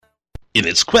In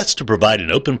its quest to provide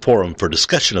an open forum for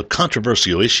discussion of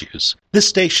controversial issues, this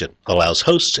station allows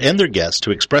hosts and their guests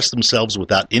to express themselves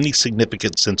without any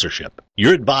significant censorship.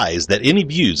 You're advised that any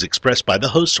views expressed by the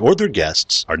hosts or their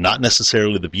guests are not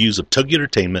necessarily the views of Tug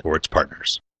Entertainment or its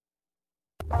partners.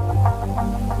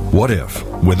 What if,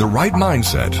 with the right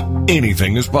mindset,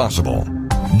 anything is possible?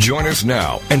 Join us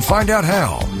now and find out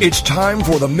how. It's time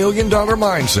for the $1 Million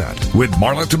Mindset with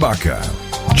Marla Tabaka.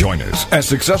 Join us as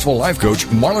successful life coach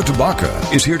Marla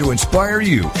Tabaka is here to inspire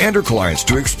you and her clients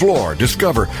to explore,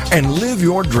 discover, and live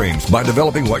your dreams by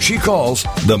developing what she calls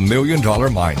the $1 Million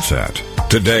Mindset.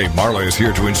 Today, Marla is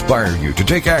here to inspire you to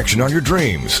take action on your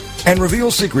dreams and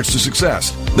reveal secrets to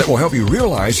success that will help you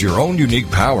realize your own unique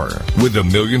power with the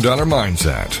 $1 Million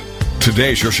Mindset.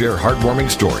 Today, she'll share heartwarming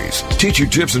stories, teach you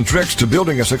tips and tricks to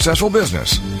building a successful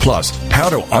business, plus how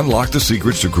to unlock the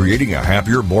secrets to creating a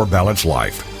happier, more balanced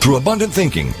life through abundant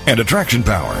thinking and attraction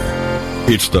power.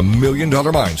 It's the $1 Million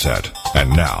Mindset. And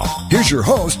now, here's your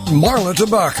host, Marla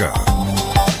Tabaka.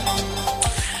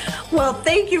 Well,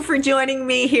 thank you for joining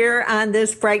me here on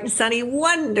this bright and sunny,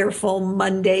 wonderful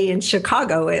Monday in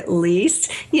Chicago, at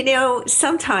least. You know,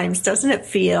 sometimes doesn't it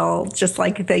feel just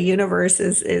like the universe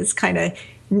is kind of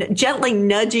gently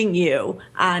nudging you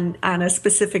on a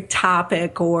specific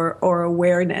topic or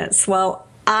awareness? Well,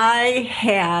 I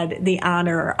had the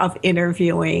honor of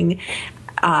interviewing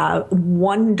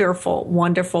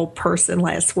wonderful person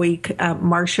last week,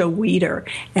 Marcia Wieder.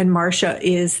 And Marcia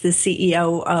is the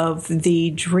CEO of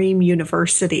the Dream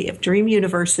University.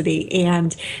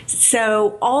 And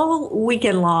so all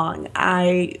weekend long,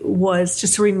 I was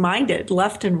just reminded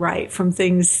left and right from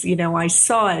things, I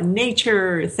saw in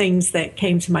nature, things that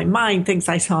came to my mind, things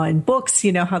I saw in books,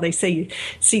 how they say you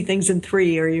see things in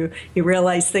three or you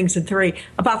realize things in three,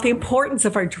 about the importance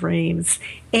of our dreams.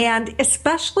 And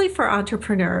especially for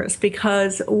entrepreneurs,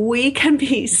 because we can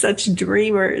be such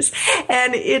dreamers.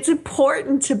 And it's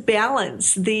important to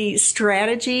balance the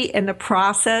strategy and the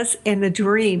process and the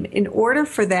dream in order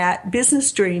for that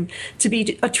business dream to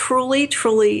be a truly,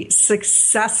 truly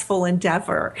successful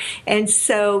endeavor. And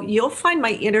so you'll find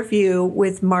my interview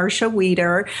with Marcia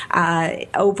Wieder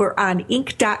over on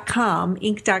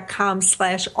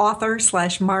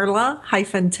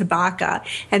inc.com/author/Marla-Tabaka.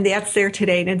 And that's there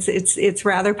today. And it's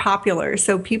rather popular.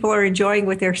 So people are enjoying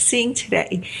what they're seeing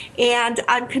today. And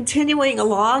I'm continuing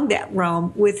along that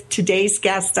realm with today's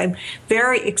guest. I'm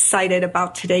very excited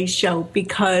about today's show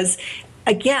because,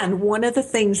 again, one of the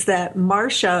things that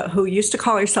Marcia, who used to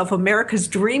call herself America's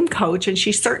Dream Coach, and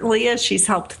she certainly is, she's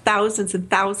helped thousands and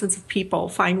thousands of people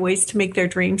find ways to make their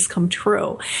dreams come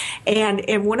true. And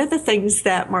one of the things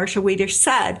that Marcia Wieder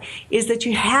said is that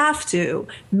you have to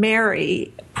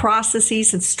marry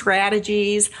processes and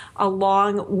strategies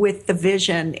along with the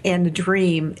vision and the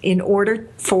dream in order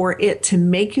for it to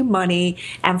make you money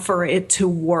and for it to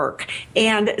work.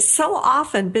 And so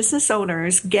often business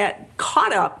owners get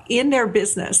caught up in their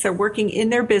business. They're working in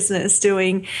their business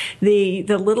doing the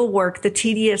little work, the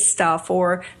tedious stuff,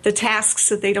 or the tasks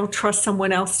that they don't trust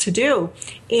someone else to do.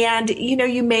 And,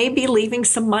 you may be leaving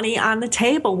some money on the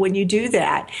table when you do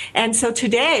that. And so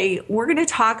today we're going to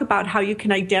talk about how you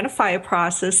can identify a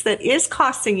process that is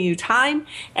costing you time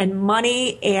and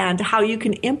money and how you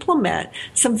can implement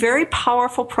some very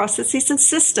powerful processes and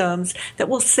systems that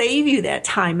will save you that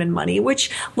time and money,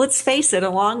 which, let's face it,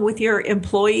 along with your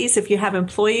employees, if you have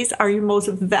employees, are your most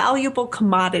valuable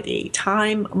commodity: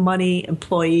 time, money,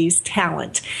 employees,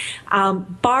 talent.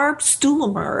 Barb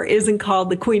Stuhlemmer isn't called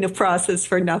the queen of process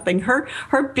for nothing. Her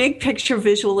big picture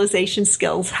visualization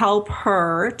skills help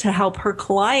her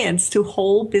clients to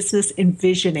whole business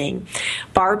envisioning.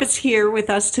 Barb is here with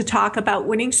us to talk about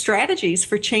winning strategies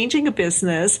for changing a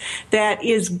business that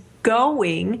is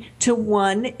going to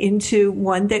into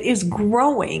one that is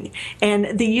growing.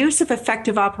 And the use of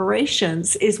effective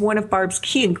operations is one of Barb's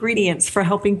key ingredients for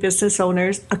helping business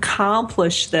owners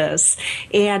accomplish this.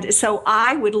 And so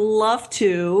I would love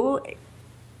to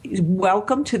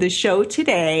welcome to the show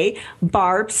today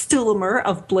Barb Stuhlemmer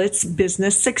of Blitz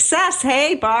Business Success.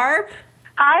 Hey, Barb.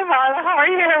 Hi, Marla. How are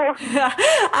you?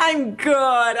 I'm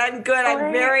good.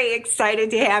 I'm very excited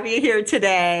to have you here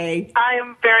today. I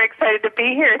am very excited to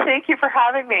be here. Thank you for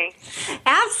having me.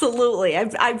 Absolutely.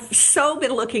 I've so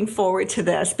been looking forward to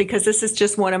this because this is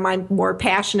just one of my more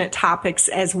passionate topics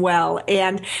as well.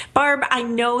 And Barb, I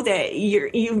know that you are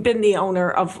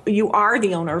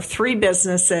the owner of 3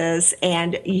 businesses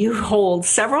and you hold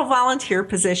several volunteer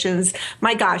positions.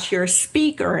 My gosh, you're a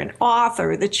speaker, an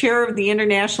author, the chair of the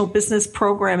International Business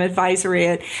program advisory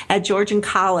at Georgian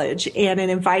College and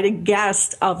an invited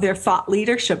guest of their Thought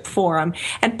Leadership Forum.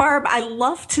 And Barb, I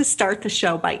love to start the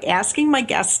show by asking my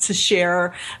guests to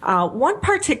share one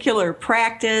particular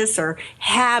practice or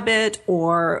habit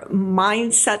or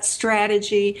mindset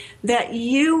strategy that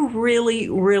you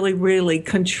really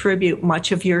contribute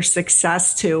much of your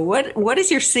success to. What is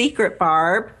your secret,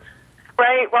 Barb?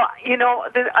 Right. Well,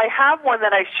 I have one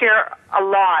that I share a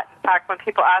lot. In fact, when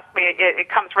people ask me, it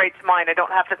comes right to mind. I don't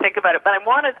have to think about it. But I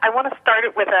want to start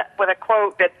it with a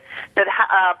quote that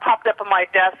popped up on my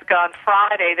desk on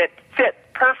Friday that fits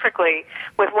perfectly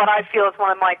with what I feel is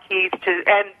one of my keys to,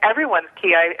 and everyone's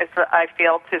key, I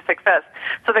feel, to success.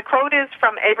 So the quote is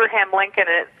from Abraham Lincoln,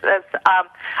 and it says,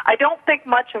 "I don't think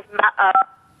much of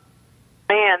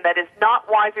man that is not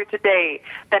wiser today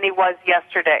than he was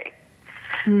yesterday."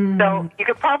 So you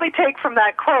could probably take from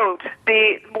that quote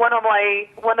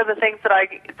one of the things that I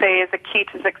say is a key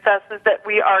to success is that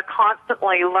we are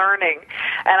constantly learning,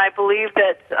 and I believe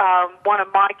that one of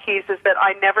my keys is that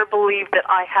I never believe that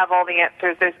I have all the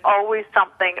answers. There's always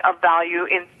something of value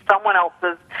in someone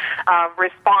else's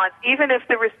response, even if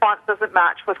the response doesn't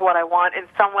match with what I want in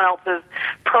someone else's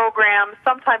program.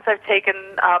 Sometimes I've taken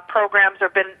programs or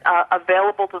been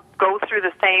available to go through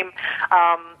the same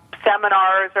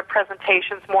seminars or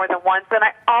presentations more than once, and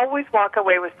I always walk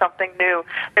away with something new.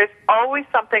 There's always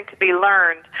something to be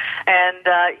learned, and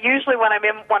usually when I'm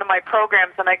in one of my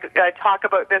programs and I talk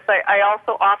about this, I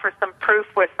also offer some proof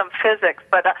with some physics,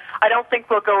 but I don't think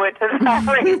we'll go into that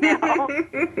right now.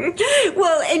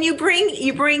 Well, and you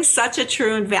bring such a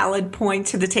true and valid point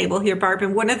to the table here, Barb,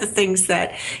 and one of the things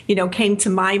that came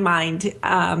to my mind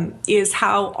is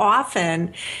how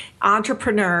often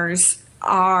entrepreneurs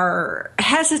are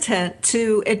hesitant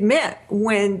to admit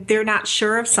when they're not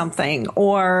sure of something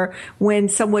or when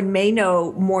someone may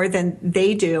know more than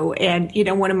they do. And,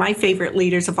 one of my favorite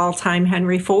leaders of all time,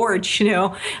 Henry Ford,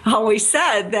 always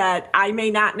said that I may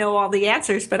not know all the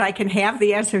answers, but I can have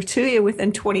the answer to you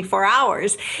within 24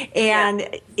 hours. And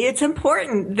it's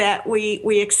important that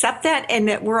we accept that and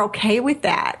that we're okay with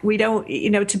that. We don't,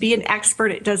 to be an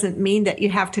expert, it doesn't mean that you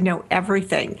have to know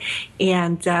everything.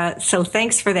 And so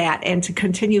thanks for that. And to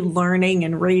continue learning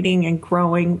and reading and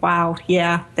growing. Wow.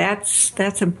 Yeah,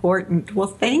 that's important. Well,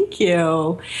 thank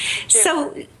you.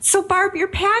 Yeah. So Barb, your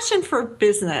passion for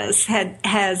business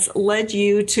has led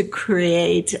you to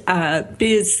create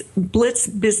Blitz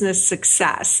Business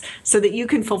Success so that you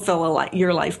can fulfill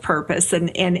your life purpose.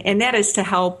 And that is to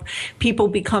help people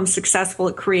become successful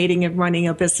at creating and running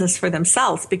a business for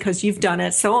themselves, because you've done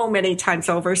it so many times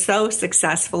over, so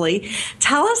successfully.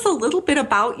 Tell us a little bit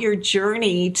about your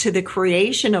journey to the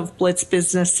creation of Blitz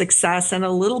Business Success and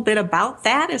a little bit about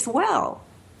that as well.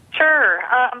 Sure.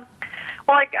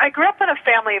 Well, I grew up in a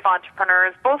family of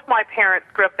entrepreneurs. Both my parents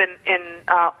grew up in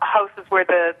houses where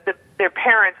their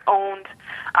parents owned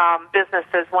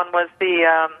businesses. One was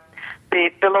the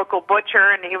local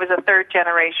butcher, and he was a third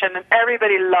generation, and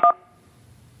everybody loved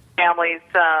families.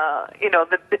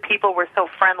 The people were so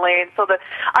friendly, and so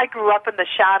I grew up in the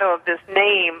shadow of this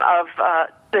name of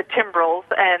the Timbrels,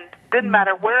 and didn't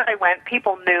matter where I went,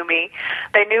 people knew me.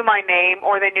 They knew my name,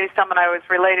 or they knew someone I was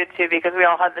related to because we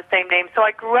all had the same name. So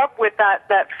I grew up with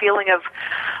that feeling of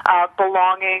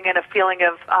belonging and a feeling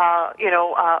of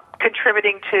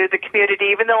contributing to the community,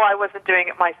 even though I wasn't doing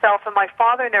it myself. And my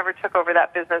father never took over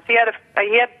that business. He had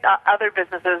other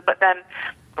businesses, but then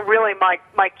really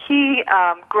my key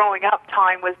growing up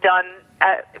time was done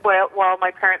while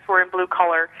my parents were in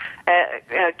blue-collar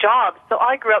jobs. So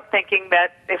I grew up thinking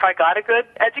that if I got a good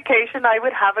education, I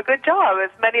would have a good job, as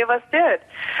many of us did.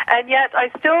 And yet I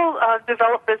still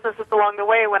developed businesses along the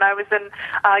way. When I was in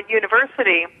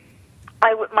university,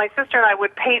 my sister and I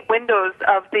would paint windows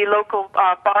of the local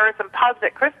bars and pubs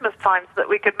at Christmas time so that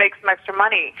we could make some extra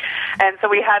money. And so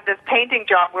we had this painting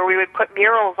job where we would put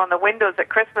murals on the windows at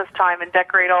Christmas time and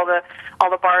decorate all the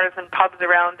bars and pubs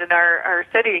around in our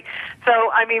city.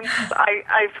 So, I mean,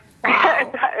 I've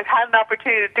had an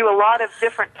opportunity to do a lot of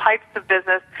different types of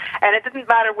business, and it didn't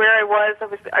matter where I was.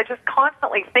 I just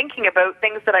constantly thinking about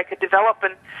things that I could develop.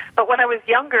 But when I was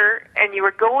younger and you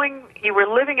were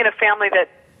living in a family that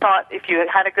thought if you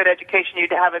had a good education,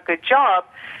 you'd have a good job.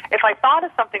 If I thought of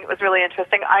something that was really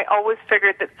interesting, I always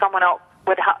figured that someone else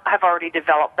would have already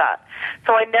developed that.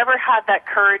 So I never had that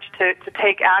courage to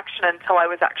take action until I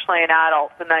was actually an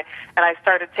adult, and I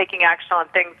started taking action on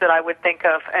things that I would think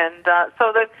of. And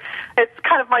so it's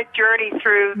kind of my journey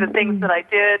through the things that I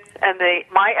did and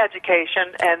my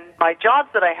education and my jobs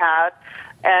that I had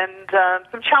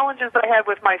some challenges that I had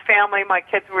with my family. My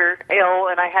kids were ill,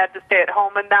 and I had to stay at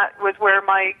home, and that was where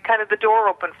my kind of the door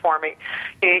opened for me.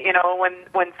 You know,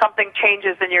 when something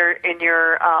changes in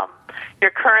your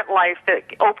current life that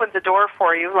opens a door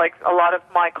for you, like a lot of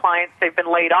my clients, they've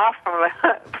been laid off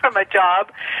from a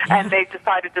job, and they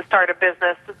decided to start a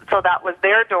business, so that was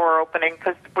their door opening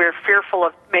because we're fearful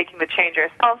of making the change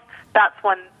ourselves. That's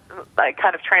when I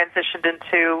kind of transitioned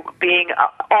into being an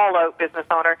all-out business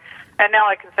owner. And now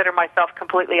I consider myself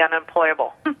completely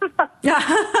unemployable.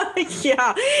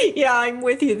 Yeah, I'm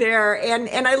with you there.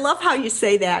 And I love how you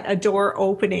say that, a door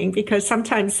opening, because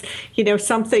sometimes, you know,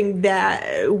 something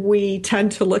that we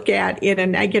tend to look at in a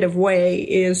negative way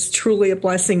is truly a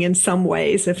blessing in some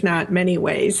ways, if not many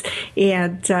ways.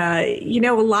 And, you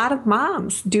know, a lot of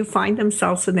moms do find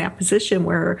themselves in that position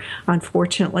where,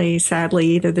 unfortunately, sadly,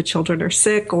 either the children are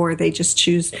sick or they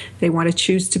want to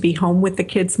choose to be home with the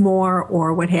kids more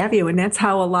or what have you. And that's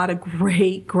how a lot of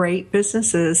great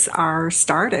businesses are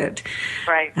started.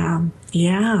 Right.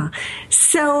 Yeah.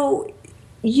 So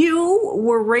you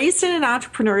were raised in an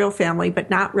entrepreneurial family, but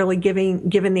not really given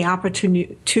the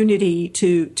opportunity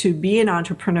to be an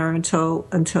entrepreneur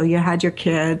until you had your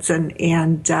kids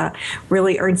and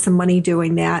really earned some money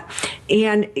doing that.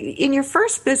 And in your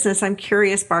first business, I'm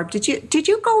curious, Barb, did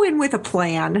you go in with a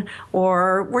plan,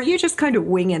 or were you just kind of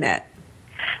winging it?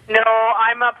 No,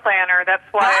 I'm a planner. That's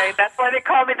why they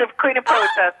call me the queen of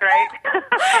process, right?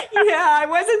 Yeah, I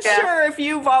wasn't sure if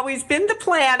you've always been the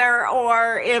planner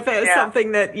or if it's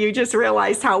something that you just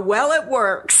realized how well it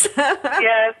works.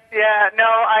 Yes, yeah. No,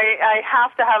 I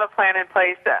have to have a plan in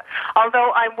place.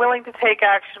 Although I'm willing to take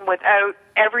action without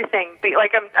everything.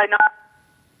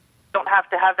 Don't have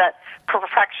to have that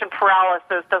perfection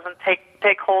paralysis. Doesn't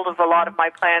take hold of a lot of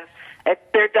my plans.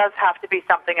 There does have to be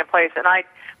something in place, and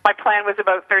my plan was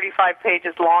about 35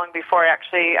 pages long before I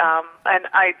actually, and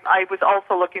I was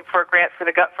also looking for a grant from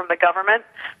the government.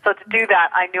 So to do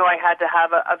that, I knew I had to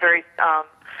have a very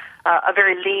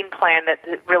lean plan that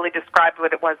really described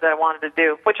what it was that I wanted to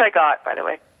do, which I got, by the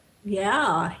way.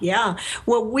 Yeah.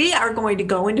 Well, we are going to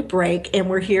go into break, and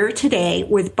we're here today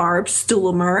with Barb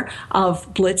Stuhlemmer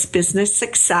of Blitz Business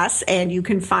Success, and you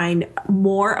can find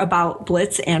more about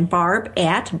Blitz and Barb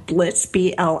at Blitz,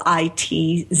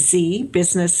 BLITZ,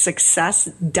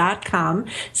 businesssuccess.com.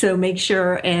 So make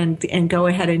sure and go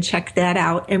ahead and check that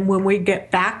out. And when we get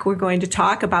back, we're going to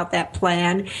talk about that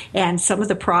plan and some of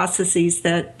the processes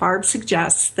that Barb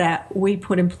suggests that we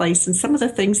put in place and some of the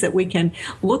things that we can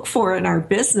look for in our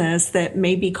business that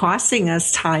may be costing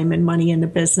us time and money in the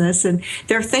business. And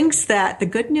there are things that the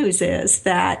good news is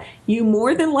that you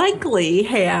more than likely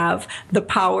have the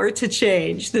power to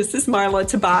change. This is Marla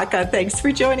Tabaka. Thanks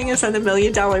for joining us on the $1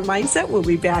 Million Mindset. We'll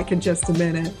be back in just a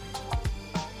minute.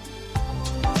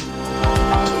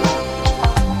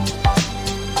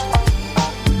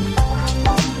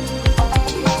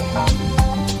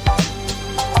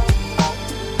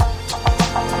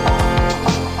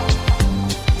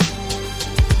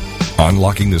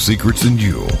 Unlocking the secrets in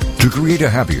you to create a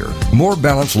happier, more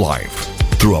balanced life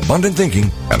through abundant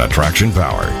thinking and attraction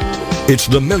power. It's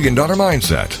the $1 Million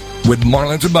Mindset with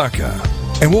Marla Tabaka.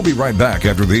 And we'll be right back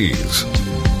after these.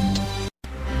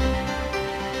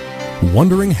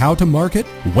 Wondering how to market,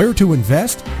 where to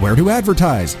invest, where to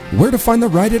advertise, where to find the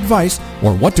right advice,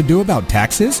 or what to do about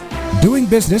taxes? Doing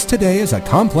business today is a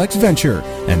complex venture,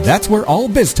 and that's where All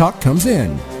Biz Talk comes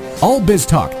in. All Biz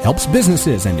Talk helps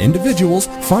businesses and individuals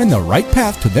find the right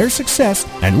path to their success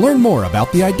and learn more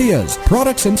about the ideas,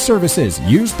 products, and services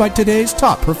used by today's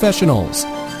top professionals.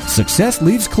 Success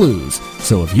leaves clues,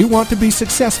 so if you want to be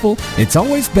successful, it's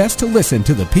always best to listen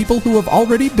to the people who have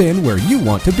already been where you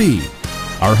want to be.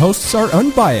 Our hosts are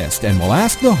unbiased and will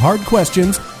ask the hard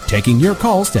questions, taking your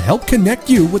calls to help connect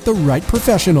you with the right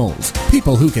professionals,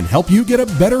 people who can help you get a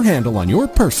better handle on your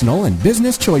personal and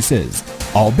business choices.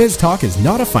 All Biz Talk is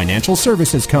not a financial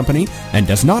services company and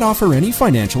does not offer any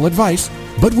financial advice,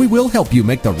 but we will help you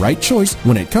make the right choice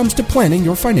when it comes to planning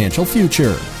your financial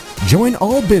future. Join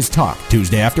All Biz Talk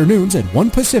Tuesday afternoons at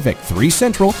 1 Pacific, 3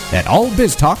 Central at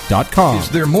allbiztalk.com. Is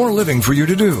there more living for you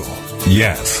to do?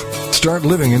 Yes. Start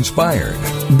living inspired.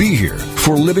 Be here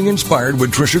for Living Inspired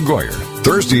with Tricia Goyer,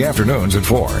 Thursday afternoons at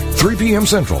 4, 3 p.m.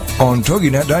 Central on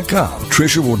TogiNet.com.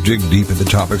 Tricia will dig deep into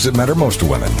topics that matter most to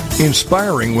women,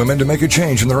 inspiring women to make a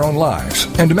change in their own lives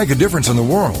and to make a difference in the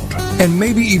world, and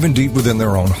maybe even deep within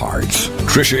their own hearts.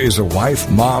 Tricia is a wife,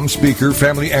 mom, speaker,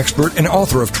 family expert, and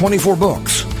author of 24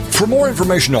 books. For more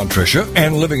information on Tricia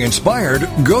and Living Inspired,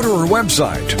 go to her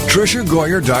website,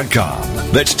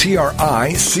 TriciaGoyer.com. That's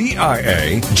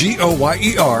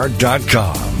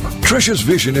TriciaGoyer.com. Trisha's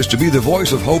vision is to be the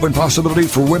voice of hope and possibility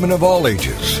for women of all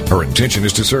ages. Her intention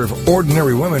is to serve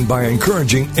ordinary women by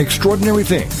encouraging extraordinary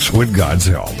things with God's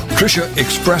help. Trisha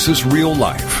expresses real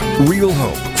life, real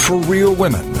hope for real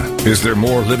women. Is there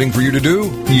more living for you to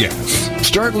do? Yes.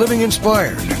 Start living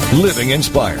inspired. Living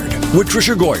Inspired with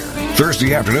Trisha Goyer.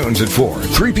 Thursday afternoons at 4,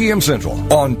 3 p.m.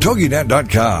 Central on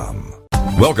TogiNet.com.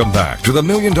 Welcome back to the $1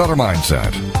 Million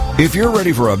Mindset. If you're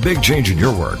ready for a big change in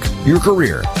your work, your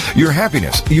career, your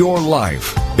happiness, your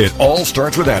life, it all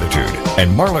starts with attitude.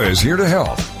 And Marla is here to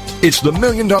help. It's the $1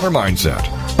 Million Mindset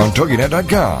on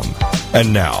TogiNet.com.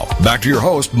 And now, back to your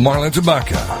host, Marla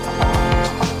Tabaka.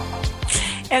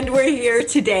 And we're here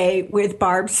today with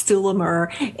Barb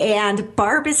Stuhlemmer, and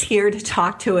Barb is here to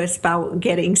talk to us about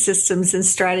getting systems and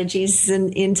strategies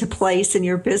into place in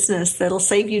your business that'll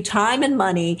save you time and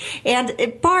money.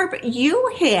 And Barb,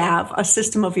 you have a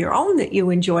system of your own that you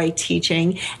enjoy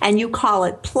teaching, and you call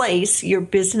it Place Your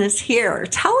Business Here.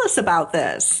 Tell us about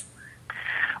this.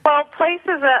 Well, PLACE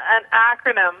is an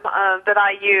acronym that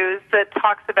I use that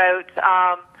talks about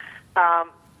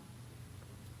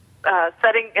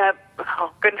setting.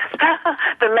 Oh goodness,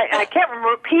 I can't remember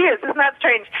what P is. Isn't that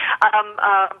strange?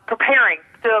 Preparing.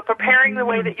 So preparing the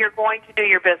way that you're going to do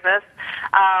your business.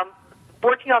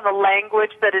 Working on the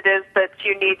language that it is that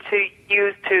you need to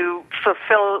use to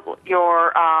fulfill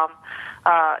your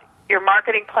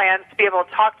marketing plans, to be able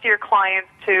to talk to your clients,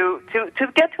 to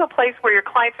get to a place where your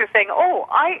clients are saying, oh,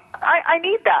 I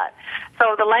need that.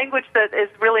 So the language that is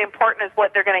really important is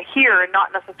what they're going to hear and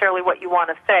not necessarily what you want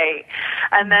to say.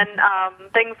 And then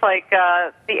things like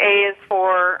the A is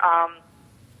for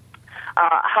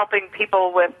helping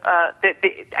people with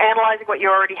analyzing what you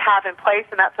already have in place,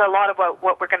 and that's a lot about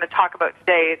what we're going to talk about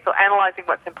today. So analyzing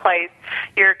what's in place,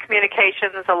 your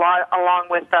communications along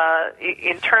with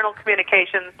internal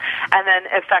communications, and then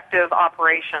effective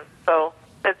operations. So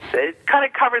it kind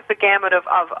of covers the gamut of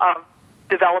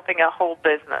developing a whole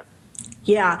business.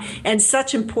 Yeah, and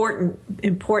such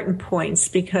important points,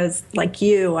 because like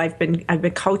you, I've been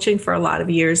coaching for a lot of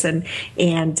years, and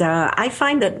I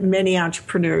find that many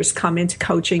entrepreneurs come into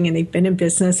coaching and they've been in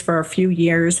business for a few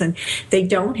years and they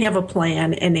don't have a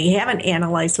plan and they haven't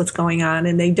analyzed what's going on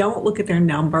and they don't look at their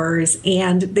numbers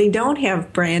and they don't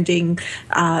have branding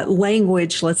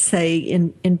language, let's say,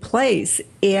 in place.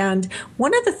 And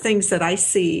one of the things that I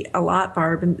see a lot,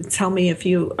 Barb, and tell me if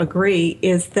you agree,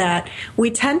 is that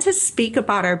we tend to speak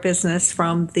about our business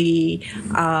from the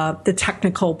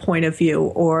technical point of view,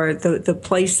 or the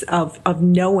place of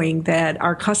knowing that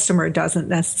our customer doesn't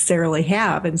necessarily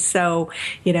have. And so,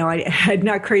 I'm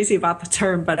not crazy about the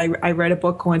term, but I read a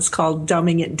book once called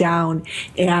Dumbing It Down,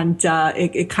 and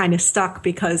it kind of stuck,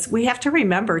 because we have to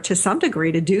remember to some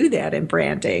degree to do that in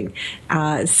branding,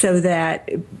 so that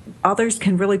others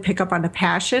can really pick up on the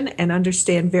passion and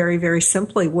understand very, very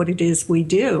simply what it is we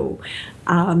do.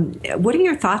 What are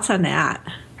your thoughts on that?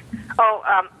 Oh,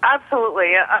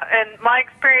 absolutely. And my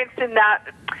experience in that,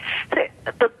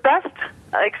 the best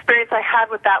experience I had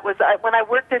with that was when I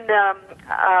worked in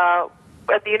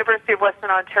at the University of Western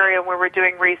Ontario, where we're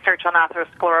doing research on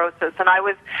atherosclerosis, and I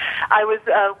was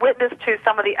witness to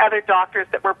some of the other doctors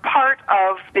that were part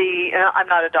of the. I'm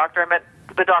not a doctor. I meant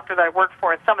the doctor that I worked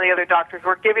for, and some of the other doctors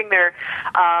were giving their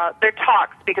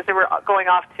talks because they were going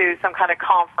off to some kind of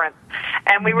conference.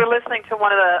 And we were listening to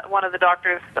one of the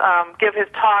doctors give his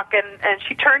talk, and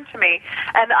she turned to me,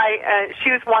 and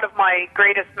she was one of my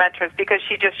greatest mentors, because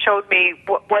she just showed me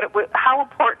how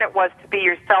important it was to be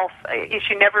yourself.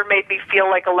 She never made me feel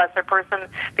like a lesser person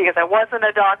because I wasn't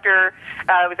a doctor.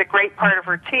 I was a great part of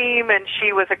her team, and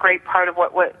she was a great part of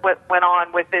what went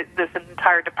on with this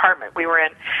entire department we were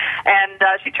in. And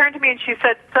she turned to me and she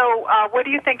said, so what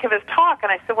do you think of his talk?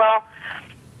 And I said, well,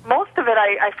 most of it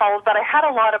I followed, but I had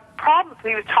a lot of problems.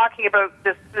 He was talking about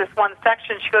this one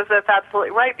section. She goes, that's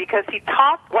absolutely right, because he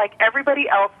talked like everybody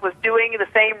else was doing the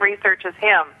same research as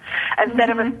him,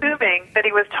 instead of assuming that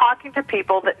he was talking to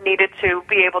people that needed to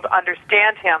be able to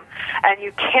understand him. And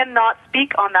you cannot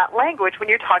speak on that language when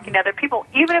you're talking to other people,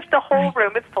 even if the whole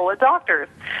room is full of doctors.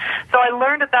 So I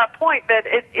learned at that point that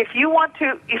if you want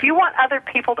other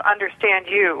people to understand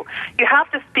you, you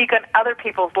have to speak on other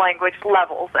people's language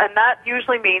levels, and that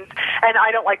usually means, and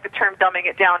I don't like the term dumbing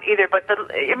it down either, but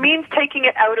it means taking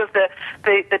it out of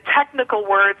the technical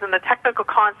words and the technical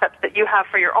concepts that you have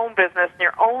for your own business and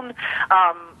your own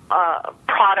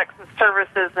products and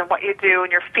services and what you do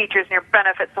and your features and your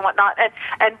benefits and whatnot,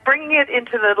 and bringing it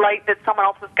into the light that someone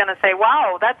else is going to say,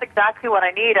 wow, that's exactly what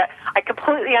I need. I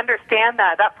completely understand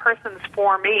that. That person's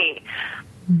for me.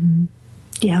 Mm-hmm.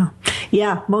 Yeah.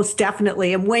 Yeah, most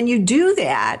definitely. And when you do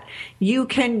that, you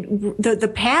can,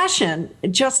 the passion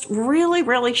just really,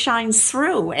 really shines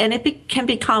through, and it can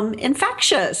become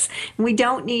infectious. We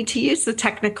don't need to use the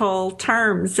technical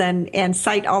terms and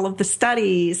cite all of the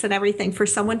studies and everything for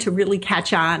someone to really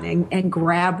catch on and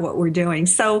grab what we're doing.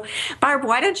 So, Barb,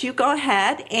 why don't you go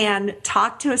ahead and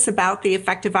talk to us about the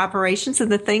effective operations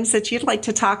and the things that you'd like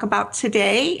to talk about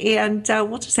today, and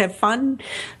we'll just have fun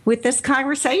with this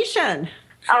conversation.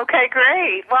 Okay,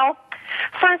 great. Well,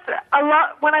 first,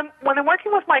 when I'm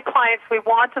working with my clients, we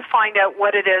want to find out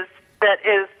what it is that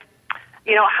is,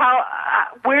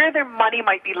 where their money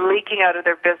might be leaking out of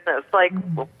their business, like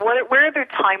where are their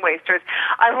time wasters.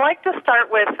 I like to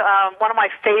start with one of my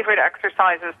favorite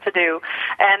exercises to do,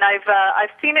 and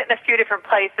I've seen it in a few different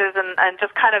places and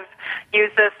just kind of use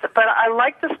this, but I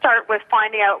like to start with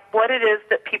finding out what it is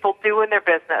that people do in their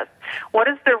business, what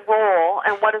is their role,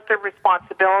 and what is their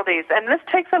responsibilities. And this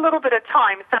takes a little bit of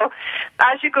time, so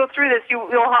as you go through this,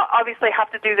 you'll obviously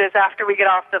have to do this after we get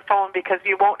off the phone, because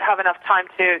you won't have enough time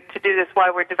to do this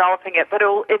while we're developing it. But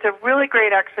it's a really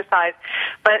great exercise.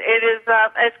 But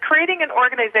it's creating an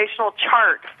organizational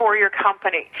chart for your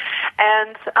company.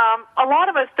 And a lot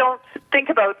of us don't think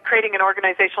about creating an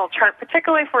organizational chart,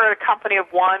 particularly for a company of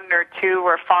 1 or 2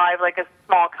 or 5, like a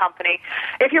small company.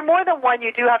 If you're more than one,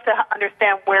 you do have to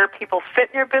understand where people fit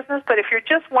in your business. But if you're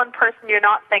just one person, you're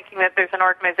not thinking that there's an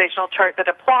organizational chart that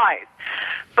applies.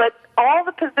 But all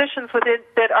the positions within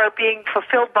that are being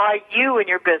fulfilled by you in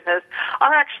your business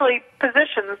are actually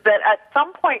positions that at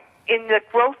some point in the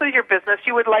growth of your business,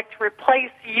 you would like to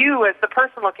replace you as the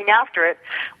person looking after it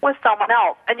with someone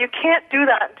else. And you can't do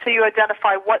that until you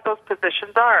identify what those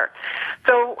positions are.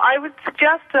 So I would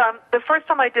suggest the first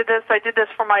time I did this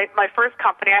for my first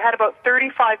company. I had about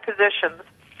 35 positions.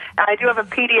 And I do have a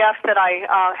PDF that I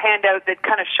hand out that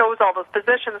kind of shows all those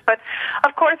positions. But,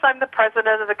 of course, I'm the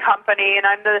president of the company, and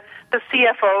I'm the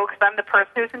CFO, because I'm the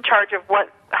person who's in charge of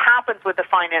what happens with the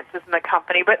finances in the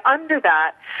company. But under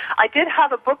that, I did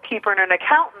have a bookkeeper and an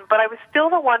accountant, but I was still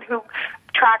the one who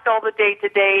tracked all the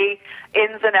day-to-day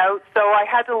ins and outs. So I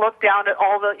had to look down at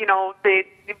all the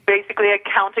basically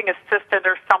accounting assistant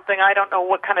or something. I don't know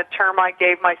what kind of term I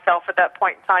gave myself at that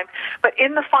point in time. But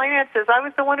in the finances, I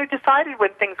was the one who decided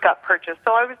when things got purchased.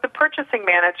 So I was the purchasing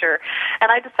manager.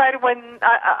 And I decided when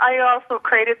I also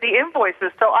created the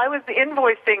invoices. So I was the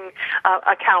invoicing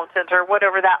accountant, or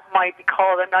whatever that might be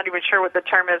called. I'm not even sure what the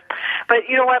term is. But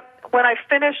you know what? When I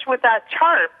finished with that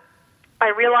chart, I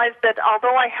realized that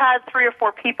although I had 3 or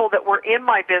 4 people that were in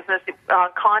my business,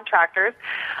 contractors,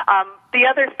 the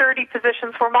other 30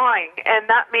 positions were mine. And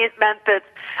that meant that,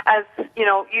 as you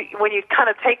know, when you kind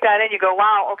of take that in, you go,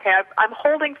 wow, okay, I'm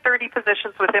holding 30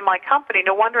 positions within my company.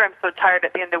 No wonder I'm so tired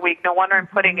at the end of the week. No wonder I'm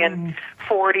putting in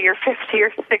 40 or 50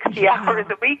 or 60 hours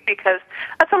a week, because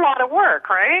that's a lot of work,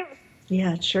 right?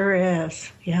 Yeah, it sure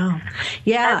is. Yeah.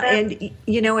 And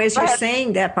as you're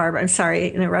saying that, Barb, I'm sorry I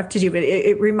interrupted you, but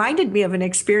it reminded me of an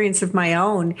experience of my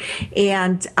own.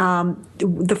 And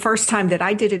the first time that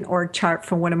I did an org chart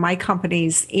for one of my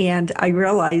companies, and I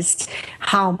realized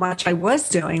how much I was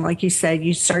doing. Like you said,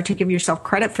 you start to give yourself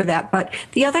credit for that. But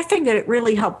the other thing that it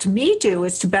really helped me do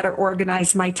is to better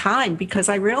organize my time, because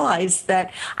I realized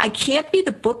that I can't be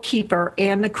the bookkeeper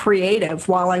and the creative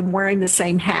while I'm wearing the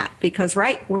same hat, because,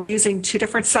 we're using 2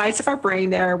 different sides of our brain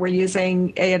there. We're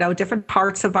using, different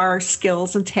parts of our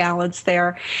skills and talents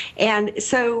there. And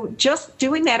so just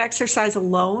doing that exercise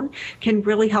alone can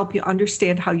really help you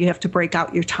understand how you have to break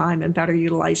out your time and better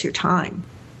utilize your time.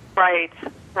 Right.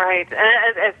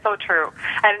 It's so true.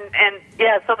 And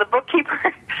so the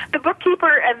bookkeeper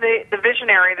and the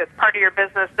visionary that's part of your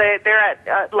business, they're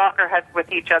at loggerheads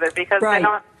with each other, because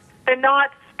they're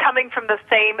not coming from the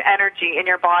same energy in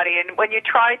your body. And when you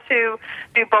try to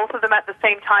do both of them at the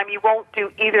same time, you won't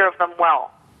do either of them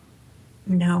well.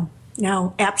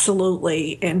 No,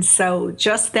 absolutely. And so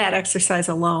just that exercise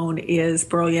alone is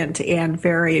brilliant and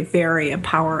very, very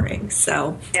empowering.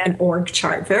 So an org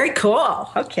chart. Very cool.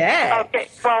 Okay.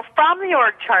 Well, from the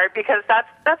org chart, because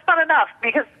that's not enough,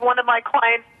 because one of my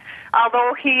clients,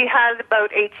 although he has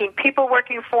about 18 people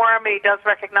working for him, he does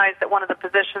recognize that one of the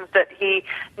positions that he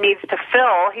needs to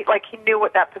fill, he knew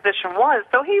what that position was.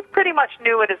 So he pretty much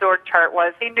knew what his org chart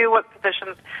was. He knew what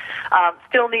positions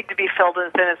still need to be filled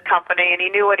within his company, and he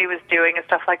knew what he was doing and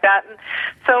stuff like that. And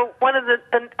so one of the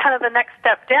kind of the next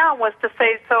step down was to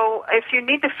say, so if you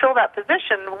need to fill that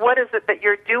position, what is it that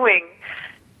you're doing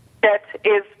that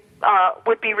is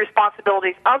would be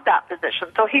responsibilities of that position.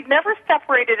 So he'd never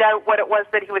separated out what it was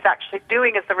that he was actually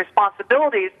doing as the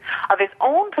responsibilities of his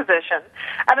own position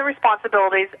and the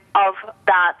responsibilities of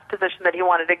that position that he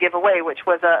wanted to give away, which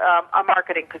was a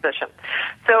marketing position.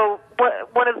 So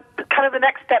one of the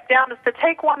next step down is to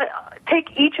take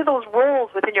each of those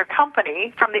roles within your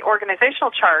company from the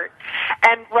organizational chart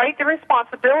and write the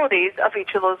responsibilities of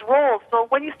each of those roles. So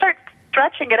when you start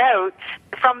stretching it out,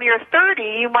 from your 30,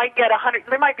 you might get 100.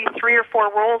 There might be 3 or 4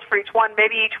 roles for each one.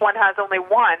 Maybe each one has only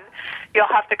one.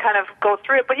 You'll have to kind of go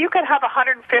through it. But you could have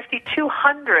 150,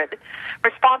 200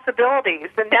 responsibilities.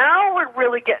 And now we're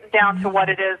really getting down to what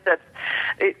it is that's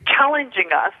challenging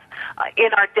us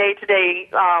in our day-to-day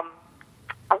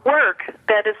work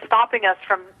that is stopping us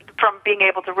from being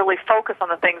able to really focus on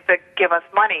the things that give us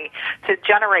money, to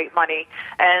generate money.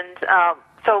 And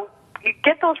so you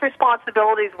get those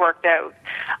responsibilities worked out.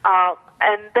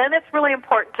 And then it's really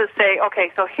important to say,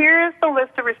 okay, so here's the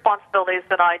list of responsibilities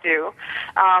that I do.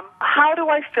 How do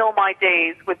I fill my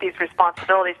days with these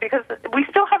responsibilities? Because we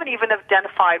still haven't even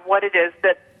identified what it is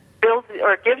that builds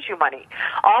or gives you money.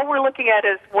 All we're looking at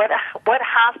is what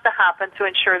has to happen to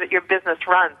ensure that your business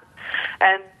runs.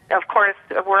 And of course,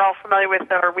 we're all familiar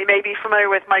with, or we may be familiar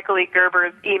with, Michael E.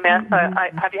 Gerber's E-Myth.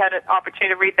 Have you had an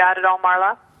opportunity to read that at all,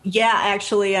 Marla? Yeah,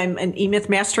 actually, I'm an E-Myth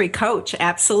mastery coach.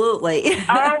 Absolutely.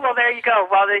 Oh, well, there you go.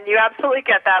 Well, then you absolutely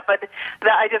get that. But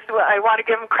I want to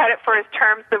give him credit for his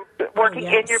terms, the working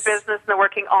in your business and the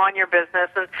working on your business.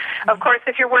 And, of course,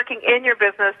 if you're working in your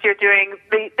business, you're doing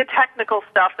the technical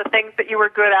stuff, the things that you were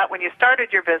good at when you started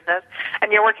your business,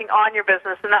 and you're working on your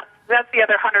business. And that's the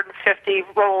other 150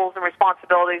 roles and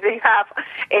responsibilities that you have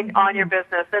on your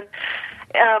business. And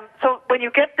so when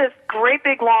you get this great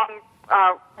big long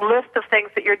list of things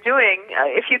that you're doing,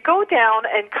 if you go down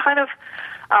and kind of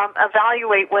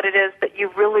evaluate what it is that you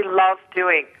really love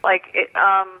doing,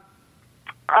 I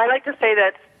like to say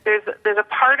that there's a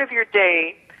part of your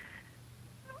day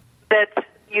that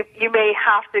you may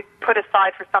have to put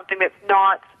aside for something that's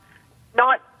not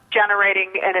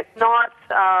generating, and it's not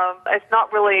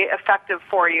really effective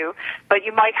for you, but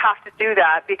you might have to do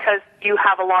that because you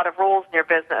have a lot of roles in your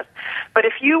business. But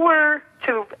if you were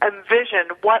to envision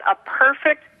what a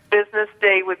perfect business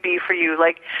day would be for you,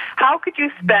 like how could you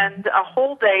spend a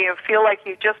whole day and feel like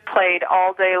you just played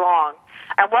all day long?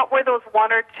 And what were those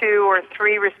 1 or 2 or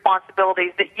 3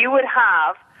 responsibilities that you would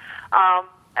have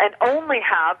and only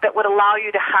have that would allow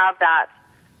you to have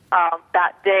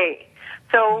that day?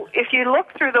 So if you look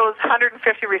through those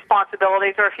 150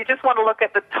 responsibilities, or if you just want to look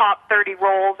at the top 30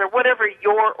 roles or whatever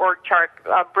your org chart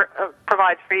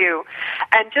provides for you,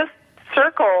 and just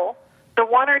circle the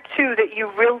 1 or 2 that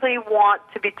you really want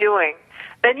to be doing,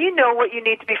 then you know what you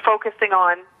need to be focusing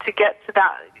on to get to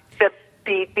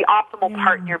the optimal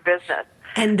part in your business.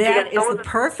 And that is the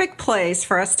perfect place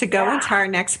for us to go into our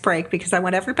next break, because I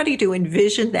want everybody to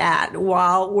envision that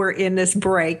while we're in this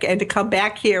break and to come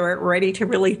back here ready to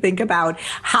really think about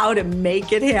how to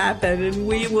make it happen. And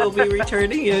we will be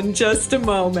returning in just a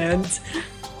moment.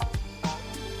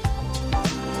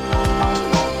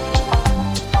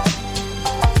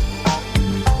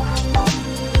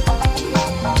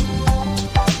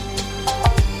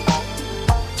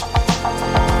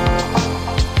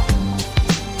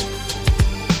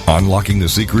 Unlocking the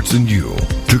secrets in you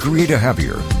to create a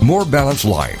happier, more balanced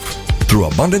life through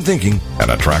abundant thinking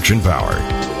and attraction power.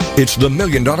 It's the $1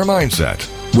 Million Mindset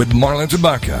with Marla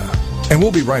Tabaka. And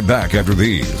we'll be right back after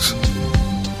these.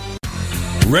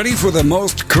 Ready for the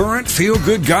most current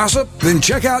feel-good gossip? Then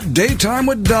check out Daytime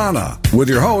with Donna with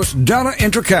your host, Donna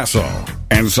Introcaso,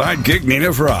 and sidekick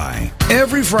Nina Fry.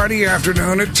 Every Friday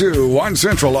afternoon at 2, 1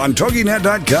 Central on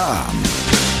TogiNet.com.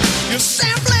 You're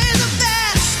simply the best.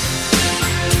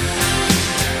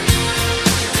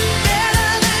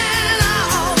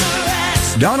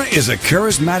 Donna is a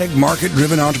charismatic,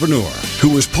 market-driven entrepreneur who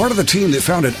was part of the team that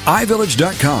founded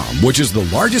iVillage.com, which is the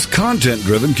largest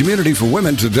content-driven community for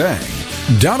women today.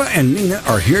 Donna and Nina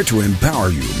are here to empower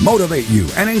you, motivate you,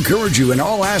 and encourage you in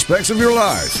all aspects of your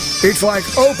life. It's like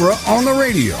Oprah on the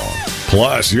radio.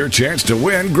 Plus, your chance to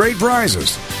win great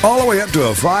prizes, all the way up to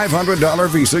a $500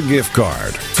 Visa gift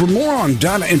card. For more on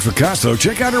Donna Introcaso,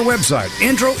 check out her website,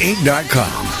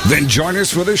 introinc.com. Then join us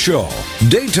for the show,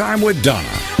 Daytime with Donna,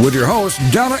 with your host,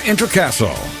 Donna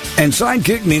Introcaso, and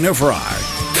sidekick Nina Fry.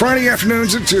 Friday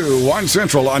afternoons at 2, 1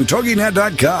 Central on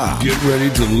TogiNet.com. Get ready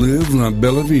to live La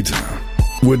Bella Vita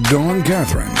with Dawn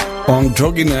Catherine on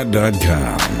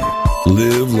TogiNet.com.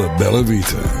 Live La Bella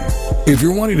Vita. If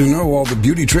you're wanting to know all the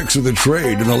beauty tricks of the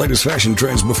trade and the latest fashion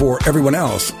trends before everyone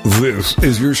else, this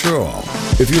is your show.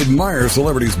 If you admire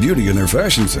celebrities' beauty and their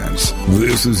fashion sense,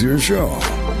 this is your show.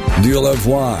 Do you love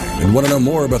wine and want to know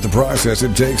more about the process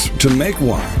it takes to make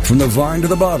wine from the vine to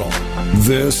the bottle?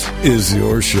 This is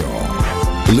your show.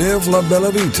 Live La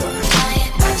Bella Vita.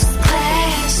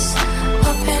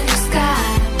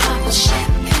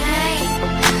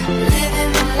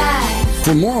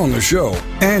 For more on the show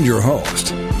and your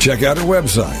host, check out our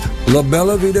website,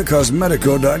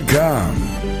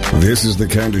 labellavitacosmetico.com. This is the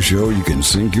kind of show you can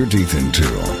sink your teeth into.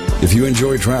 If you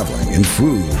enjoy traveling and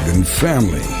food and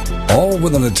family, all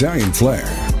with an Italian flair,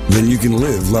 then you can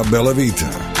live La Bella Vita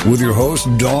with your host,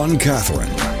 Dawn Catherine.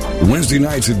 Wednesday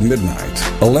nights at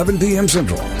midnight, 11 p.m.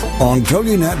 Central, on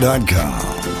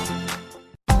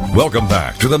TogiNet.com. Welcome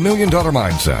back to the $1 Million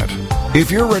Mindset.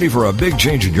 If you're ready for a big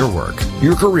change in your work,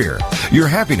 your career, your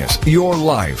happiness, your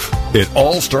life, it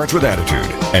all starts with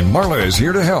attitude, and Marla is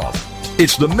here to help.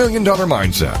 It's the $1 Million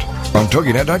Mindset on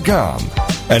TogiNet.com.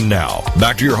 And now,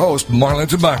 back to your host, Marla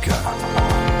Tabaka.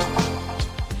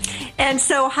 And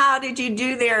so how did you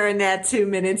do there in that 2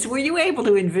 minutes? Were you able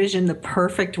to envision the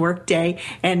perfect workday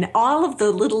and all of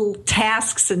the little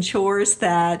tasks and chores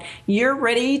that you're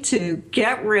ready to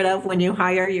get rid of when you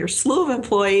hire your slew of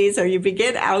employees or you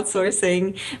begin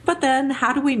outsourcing? But then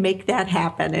how do we make that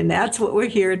happen? And that's what we're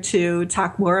here to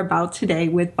talk more about today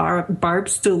with Barb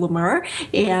Stuhlemmer.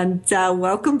 And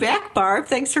welcome back, Barb.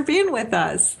 Thanks for being with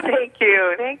us. Thank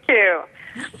you. Thank you.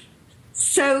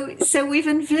 So we've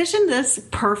envisioned this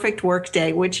perfect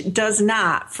workday, which does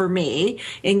not, for me,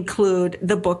 include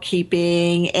the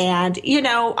bookkeeping. And, you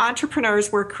know,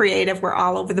 entrepreneurs, we're creative. We're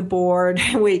all over the board.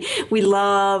 We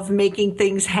love making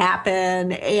things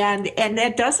happen. And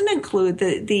that doesn't include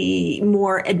the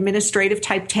more administrative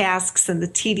type tasks and the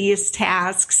tedious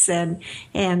tasks and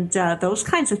those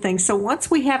kinds of things. So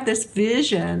once we have this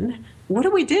vision, what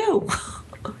do we do?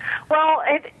 Well,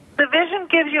 the vision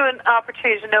gives you an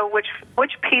opportunity to know which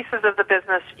pieces of the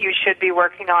business you should be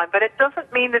working on, but it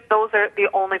doesn't mean that those are the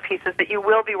only pieces that you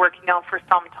will be working on for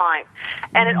some time.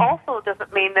 And it also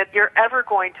doesn't mean that you're ever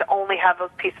going to only have those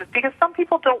pieces, because some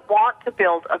people don't want to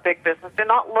build a big business. They're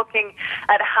not looking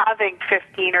at having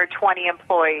 15 or 20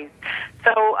 employees.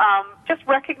 So just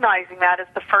recognizing that is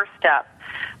the first step.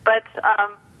 But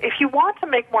if you want to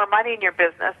make more money in your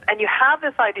business and you have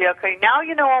this idea, okay, now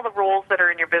you know all the roles that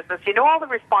are in your business, you know all the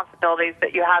responsibilities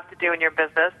that you have to do in your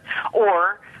business,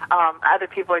 or other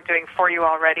people are doing for you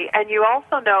already, and you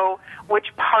also know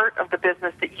which part of the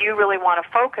business that you really want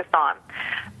to focus on.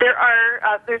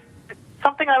 There's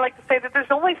something I like to say, that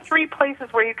there's only 3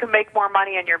 places where you can make more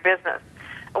money in your business.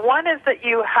 One is that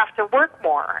you have to work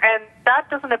more, and that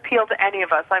doesn't appeal to any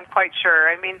of us, I'm quite sure.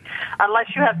 I mean,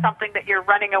 unless you have something that you're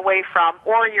running away from,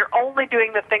 or you're only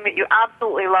doing the thing that you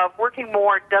absolutely love, working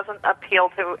more doesn't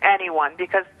appeal to anyone,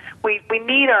 because we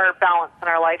need our balance in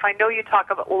our life. I know you talk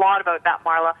a lot about that,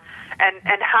 Marla,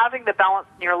 and having the balance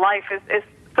in your life is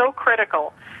so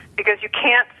critical, because you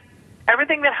can't.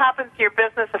 Everything that happens to your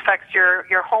business affects your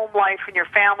home life and your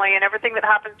family, and everything that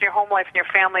happens to your home life and your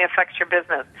family affects your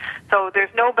business. So there's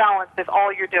no balance if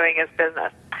all you're doing is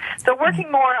business. So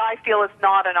working more, I feel, is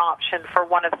not an option for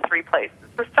one of the 3 places.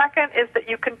 The second is that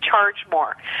you can charge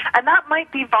more, and that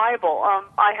might be viable.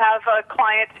 I have a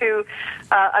client who,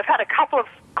 I've had a couple of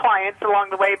clients along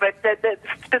the way, but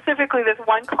specifically this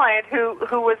one client who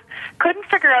couldn't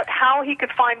figure out how he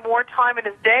could find more time in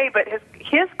his day, but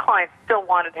his clients still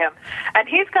wanted him. And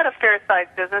he's got a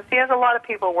fair-sized business. He has a lot of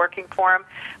people working for him,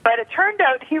 but it turned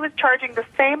out he was charging the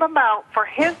same amount for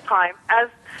his time as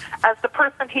the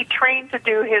person he trained to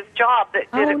do his job that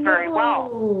did it very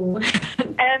well.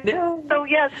 And so,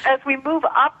 yes, as we move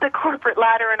up the corporate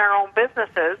ladder in our own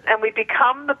businesses and we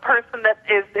become the person that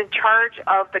is in charge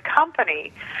of the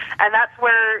company, and that's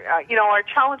where, our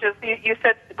challenge is, you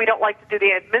said we don't like to do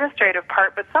the administrative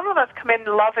part, but some of us come in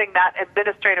loving that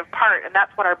administrative part, and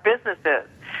that's what our business is.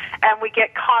 And we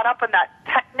get caught up in that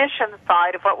technician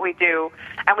side of what we do,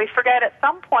 and we forget at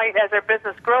some point as our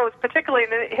business grows, particularly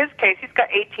in his case, he's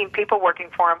got 18 people working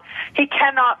for him. He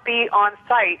cannot be on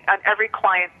site on every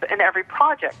client and every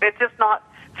project. It's just not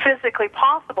physically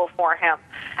possible for him.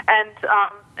 And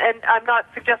I'm not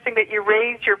suggesting that you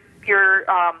raise your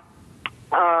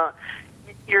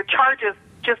charges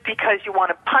just because you want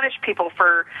to punish people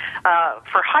for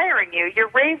hiring you.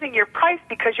 You're raising your price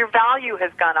because your value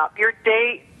has gone up.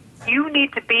 You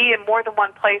need to be in more than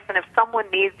one place, and if someone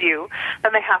needs you,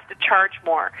 then they have to charge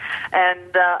more.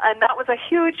 And that was a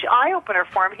huge eye-opener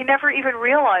for him. He never even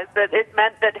realized that it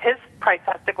meant that his price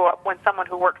has to go up when someone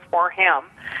who works for him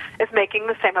is making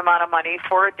the same amount of money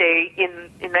for a day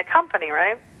in the company,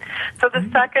 right? So the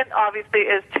second, obviously,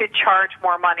 is to charge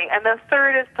more money. And the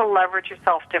third is to leverage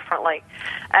yourself differently.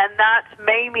 And that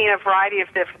may mean a variety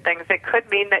of different things. It could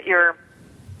mean that you're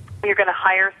you're going to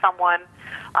hire someone,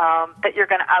 that you're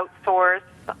going to outsource,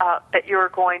 that you're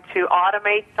going to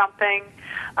automate something.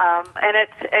 And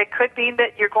it could mean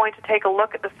that you're going to take a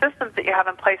look at the systems that you have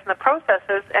in place and the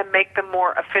processes and make them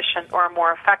more efficient or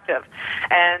more effective.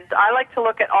 And I like to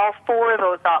look at all four of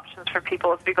those options for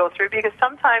people as we go through, because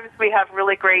sometimes we have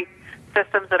really great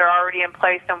systems that are already in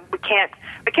place, and we can't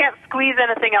squeeze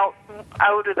anything out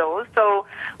of those. So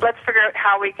let's figure out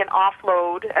how we can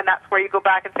offload, and that's where you go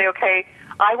back and say, okay,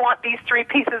 I want these three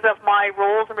pieces of my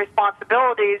roles and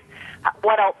responsibilities.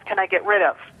 What else can I get rid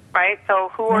of? Right? So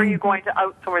who are you going to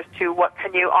outsource to? What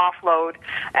can you offload?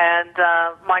 And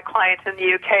my client in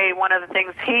the UK, one of the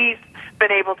things he's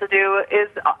been able to do is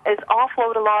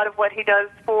offload a lot of what he does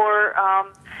for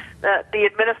the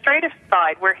administrative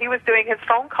side, where he was doing his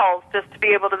phone calls just to be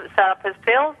able to set up his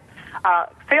sales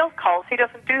calls. He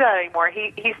doesn't do that anymore.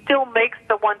 He still makes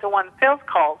the one-to-one sales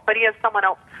calls, but he has someone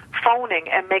else phoning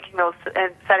and making those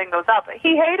and setting those up.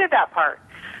 He hated that part.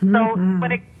 So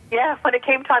when it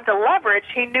came time to leverage,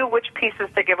 he knew which pieces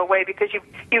to give away, because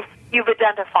you've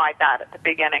identified that at the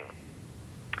beginning.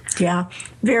 Yeah,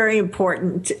 very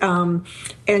important,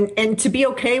 and to be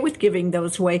okay with giving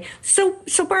those away. So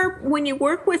Barb, when you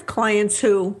work with clients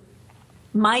who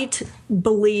might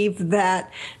believe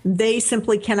that they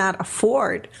simply cannot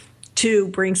afford to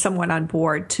bring someone on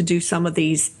board to do some of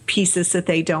these pieces that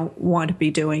they don't want to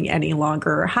be doing any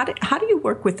longer, how do you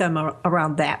work with them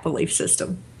around that belief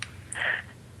system?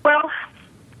 Well,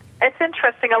 it's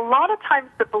interesting. A lot of times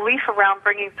the belief around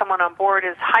bringing someone on board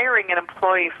is hiring an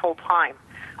employee full-time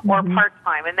or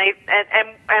part-time. And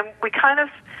we kind of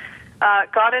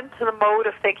got into the mode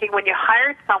of thinking when you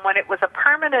hired someone, it was a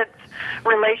permanent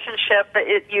relationship that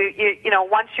you know,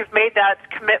 once you've made that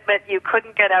commitment, you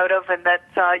couldn't get out of, and that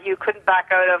you couldn't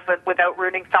back out of it without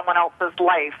ruining someone else's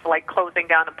life, like closing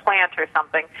down a plant or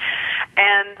something.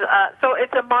 And so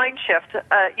it's a mind shift.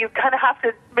 You kind of have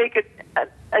to make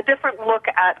a different look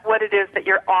at what it is that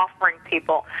you're offering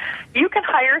people. You can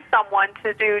hire someone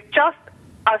to do just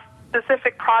a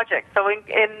specific project. So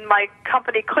in my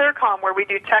company ClearCom, where we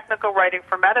do technical writing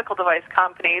for medical device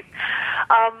companies,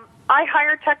 I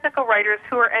hire technical writers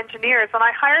who are engineers, and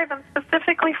I hire them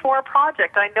specifically for a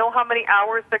project. I know how many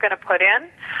hours they're going to put in.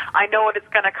 I know what it's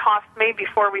going to cost me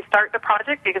before we start the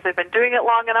project, because I've been doing it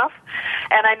long enough,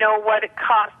 and I know what it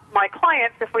costs my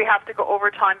clients if we have to go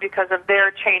overtime because of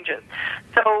their changes.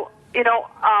 So, you know,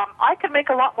 I could make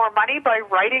a lot more money by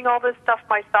writing all this stuff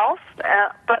myself,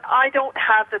 but I don't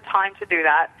have the time to do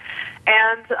that.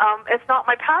 And it's not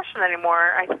my passion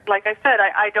anymore. Like I said,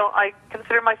 I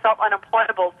consider myself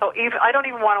unemployable, so I don't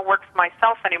even want to work for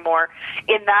myself anymore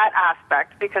in that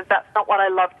aspect, because that's not what I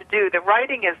love to do. The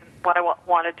writing isn't what I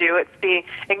want to do. It's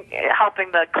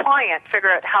helping the client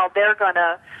figure out how they're going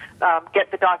to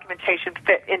get the documentation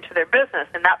fit into their business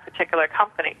in that particular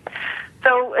company.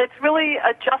 So it's really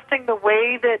adjusting the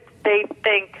way that they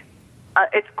think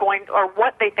it's going, or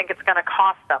what they think it's going to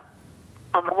cost them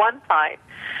on the one side.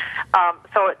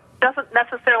 So it doesn't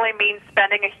necessarily mean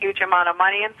spending a huge amount of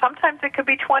money, and sometimes it could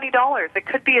be $20. It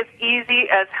could be as easy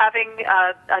as having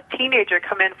a teenager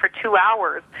come in for 2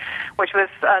 hours, which was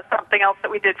something else that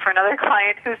we did for another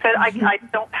client who said, I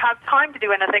don't have time to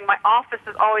do anything. My office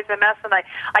is always a mess, and I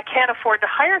can't afford to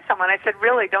hire someone. I said,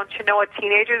 really, don't you know a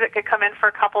teenager that could come in for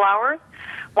a couple hours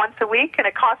once a week? And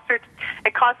it cost her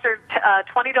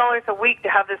 $20 a week to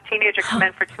have this teenager come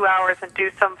in for 2 hours and do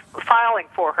some filing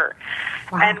for her.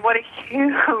 Wow. And what a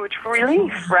huge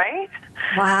relief, right?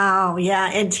 Wow, yeah.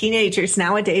 And teenagers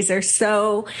nowadays are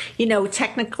so,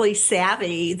 technically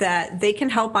savvy that they can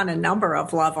help on a number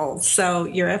of levels. So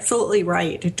you're absolutely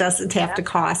right. It doesn't have to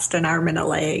cost an arm and a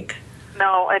leg.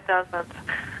 No, it doesn't.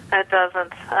 It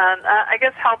doesn't. And I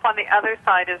guess help on the other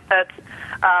side is that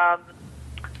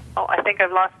I think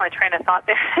I've lost my train of thought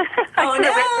there. Oh,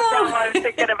 no! While I was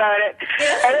thinking about it.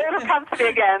 And it'll come to me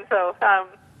again, so...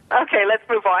 Okay, let's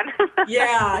move on.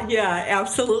 Yeah,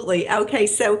 absolutely. Okay,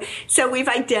 so we've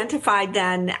identified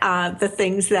then the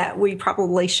things that we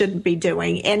probably shouldn't be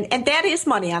doing, and that is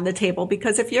money on the table,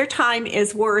 because if your time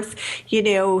is worth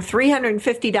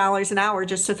 $350 an hour,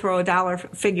 just to throw a dollar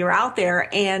figure out there,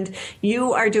 and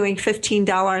you are doing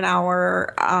 $15 an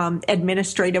hour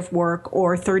administrative work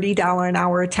or $30 an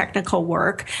hour technical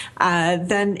work,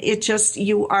 then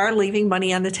you are leaving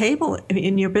money on the table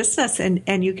in your business,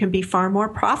 and you can be far more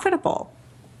profitable.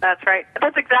 That's right.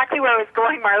 That's exactly where I was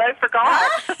going, Marla. I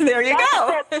forgot. There you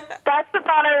go. That's the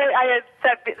thought I had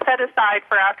set aside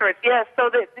for afterwards. Yes. So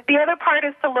the other part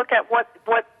is to look at what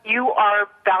you are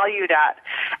valued at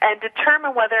and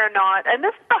determine whether or not. And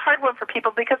this is the hard one for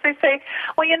people because they say,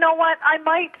 well, you know what? I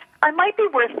might be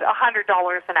worth $100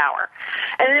 an hour.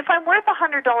 And if I'm worth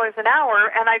 $100 an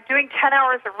hour and I'm doing 10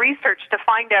 hours of research to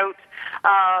find out,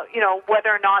 whether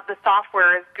or not the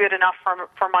software is good enough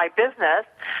for my business,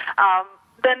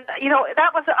 then,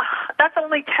 that's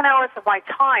only 10 hours of my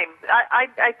time. I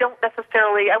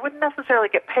wouldn't necessarily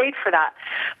get paid for that.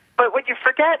 But what you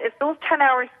forget is those 10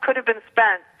 hours could have been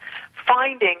spent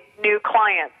finding new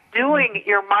clients, doing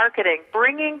your marketing,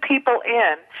 bringing people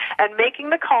in, and making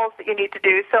the calls that you need to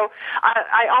do. So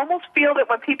I almost feel that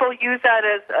when people use that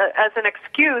as an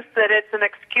excuse, that it's an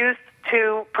excuse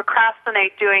to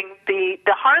procrastinate doing the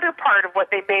harder part of what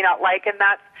they may not like, and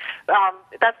that's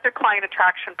their client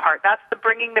attraction part. That's the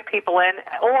bringing the people in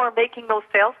or making those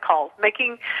sales calls,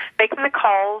 making the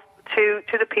calls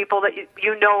to the people that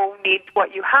you know need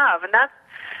what you have, and that's.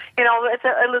 It's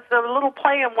a little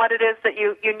play on what it is that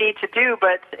you need to do,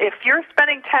 but if you're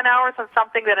spending 10 hours on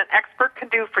something that an expert can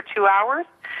do for 2 hours,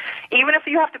 even if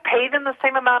you have to pay them the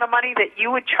same amount of money that you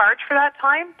would charge for that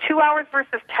time, 2 hours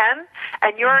versus 10,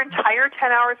 and your entire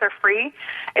 10 hours are free,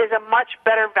 is a much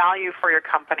better value for your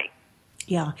company.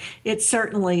 Yeah, it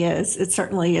certainly is. It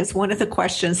certainly is. One of the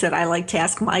questions that I like to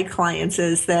ask my clients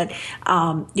is that,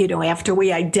 after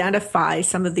we identify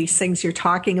some of these things you're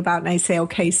talking about, and I say,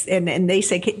 okay, and they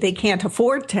say they can't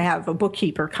afford to have a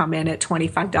bookkeeper come in at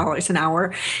 $25 an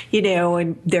hour,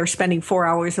 and they're spending 4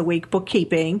 hours a week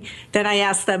bookkeeping, then I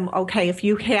ask them, okay, if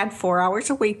you had 4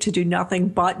 hours a week to do nothing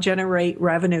but generate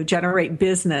revenue, generate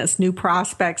business, new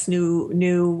prospects,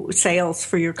 new sales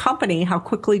for your company, how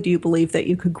quickly do you believe that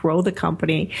you could grow the company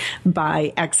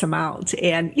by X amount?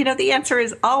 And, the answer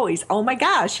is always, oh my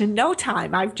gosh, in no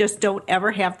time. I just don't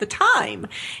ever have the time.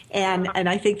 And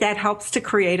I think that helps to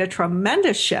create a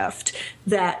tremendous shift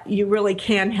that you really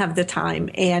can have the time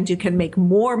and you can make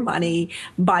more money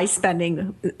by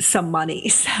spending some money.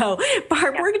 So,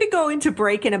 Barb, we're going to go into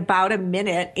break in about a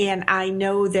minute. And I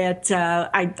know that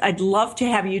I'd love to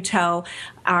have you tell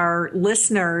our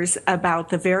listeners about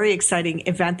the very exciting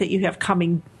event that you have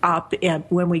coming up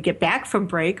when we get back from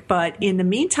break. But in the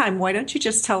meantime, why don't you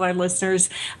just tell our listeners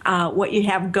what you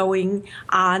have going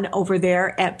on over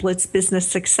there at Blitz Business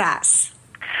Success?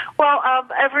 Well,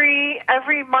 every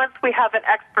month we have an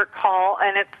expert call,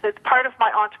 and it's part of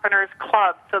my Entrepreneurs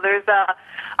Club. So there's a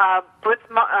Blitz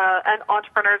an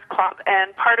Entrepreneurs Club,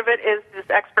 and part of it is this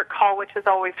expert call, which is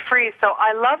always free. So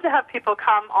I love to have people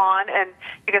come on, and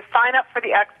you can sign up for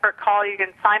the expert call. You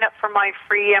can sign up for my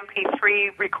free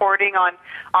MP3 recording on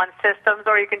systems,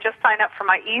 or you can just sign up for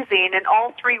my e-zine. And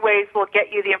all three ways will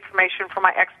get you the information for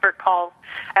my expert calls.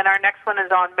 And our next one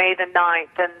is on May the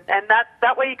 9th, and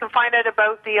that way you can find out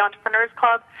about the Entrepreneurs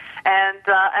Club and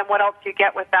what else you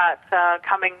get with that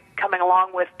coming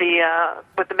along with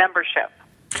the membership.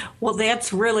 Well,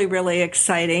 that's really, really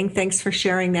exciting. Thanks for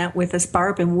sharing that with us,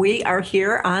 Barb. And we are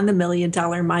here on the $1 Million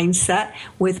Mindset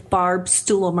with Barb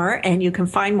Stuhlemmer. And you can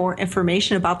find more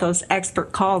information about those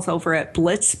expert calls over at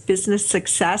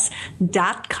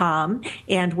blitzbusinesssuccess.com.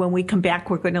 And when we come back,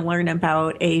 we're going to learn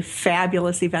about a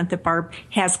fabulous event that Barb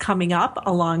has coming up,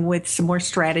 along with some more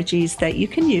strategies that you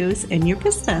can use in your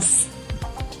business.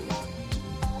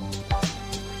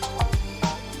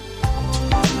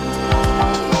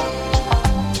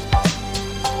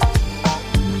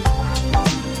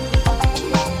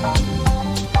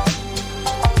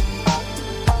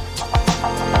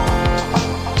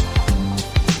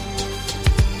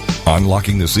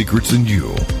 Unlocking the secrets in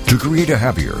you to create a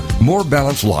happier, more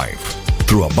balanced life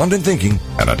through abundant thinking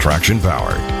and attraction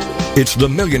power. It's the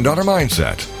 $1 Million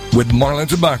Mindset with Marla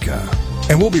Tabaka.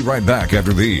 And we'll be right back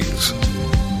after these.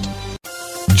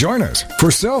 Join us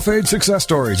for Self-Aid Success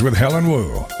Stories with Helen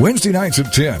Wu. Wednesday nights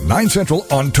at 10, 9 Central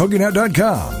on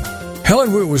TogiNet.com.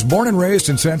 Helen Wu was born and raised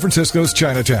in San Francisco's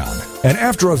Chinatown, and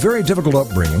after a very difficult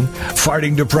upbringing,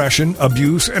 fighting depression,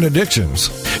 abuse, and addictions,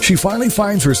 she finally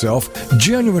finds herself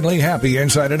genuinely happy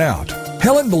inside and out.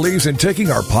 Helen believes in taking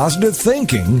our positive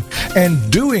thinking and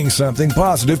doing something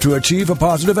positive to achieve a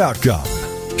positive outcome.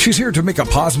 She's here to make a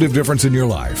positive difference in your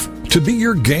life, to be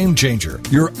your game changer,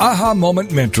 your aha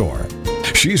moment mentor.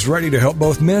 She's ready to help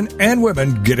both men and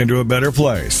women get into a better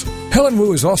place. Helen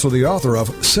Wu is also the author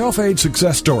of Self-Aid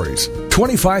Success Stories,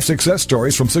 25 success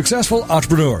stories from successful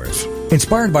entrepreneurs.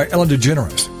 Inspired by Ellen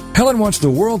DeGeneres, Helen wants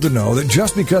the world to know that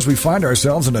just because we find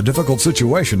ourselves in a difficult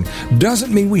situation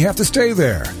doesn't mean we have to stay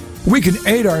there. We can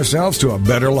aid ourselves to a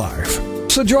better life.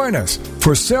 So join us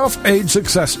for Self-Aid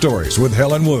Success Stories with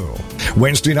Helen Wu.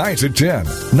 Wednesday nights at 10,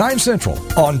 9 Central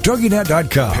on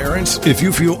TogiNet.com. Parents, if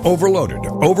you feel overloaded,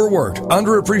 overworked,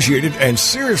 underappreciated, and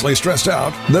seriously stressed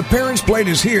out, The Parents Plate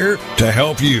is here to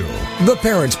help you. The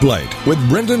Parents Plate with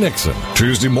Brenda Nixon.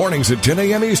 Tuesday mornings at 10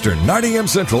 a.m. Eastern, 9 a.m.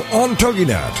 Central on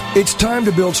TogiNet. It's time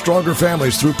to build stronger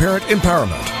families through parent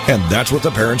empowerment, and that's what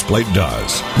The Parents Plate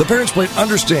does. The Parents Plate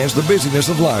understands the busyness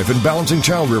of life and balancing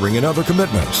child rearing and other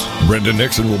commitments. Brenda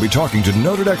Nixon will be talking to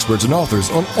noted experts and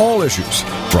authors on all issues,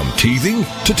 from teething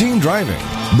to teen driving.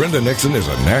 Brenda Nixon is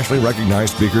a nationally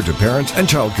recognized speaker to parents and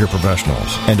child care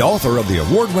professionals and author of the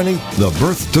award-winning The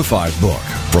Birth to 5 book.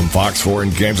 From Fox 4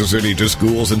 in Kansas City to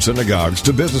schools and synagogues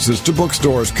to businesses to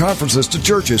bookstores, conferences to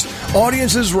churches,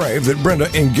 audiences rave that Brenda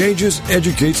engages,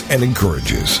 educates, and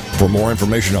encourages. For more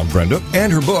information on Brenda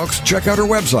and her books, check out her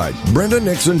website,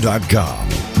 BrendaNixon.com.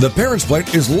 The Parents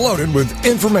Plate is loaded with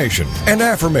information and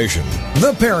affirmation.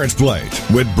 The Parents Plate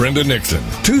with Brenda Nixon.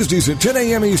 Tuesdays at 10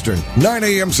 a.m. Eastern, 9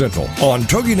 a.m. Central on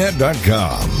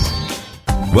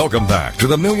TogiNet.com. Welcome back to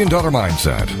the $1 Million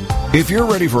Mindset. If you're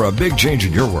ready for a big change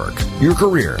in your work, your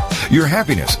career, your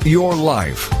happiness, your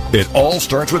life, it all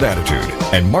starts with attitude.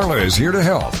 And Marla is here to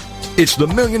help. It's the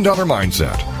 $1 Million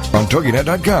Mindset on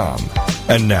TogiNet.com.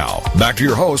 And now, back to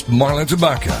your host, Marla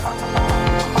Tabaka.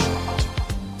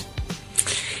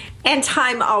 And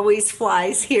time always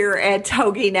flies here at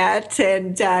TogiNet.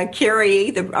 And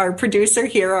Carrie, our producer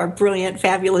here, our brilliant,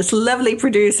 fabulous, lovely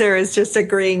producer, is just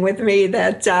agreeing with me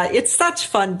that it's such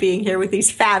fun being here with these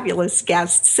fabulous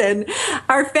guests. And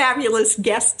our fabulous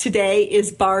guest today is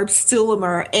Barb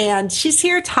Stuhlemmer. And she's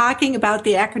here talking about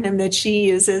the acronym that she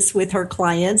uses with her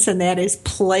clients, and that is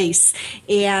PLACE.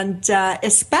 And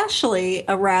especially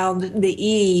around the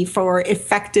E for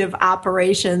effective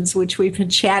operations, which we've been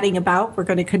chatting about. We're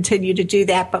going to continue to do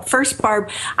that. But first,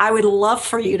 Barb, I would love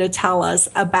for you to tell us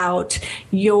about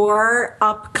your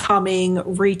upcoming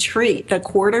retreat, the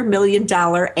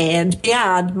 $250,000 and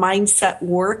Beyond Mindset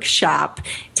Workshop.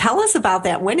 Tell us about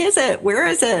that. When is it? Where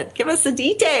is it? Give us the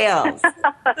details.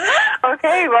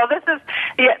 Okay, well, this is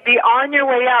the On Your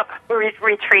Way Up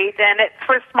retreat, and it's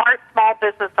for smart small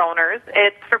business owners.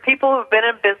 It's for people who've been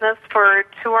in business for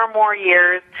 2 or more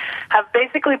years, have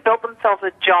basically built themselves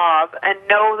a job, and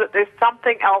know that there's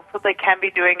something else that they can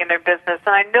be doing in their business.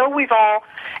 And I know we've all,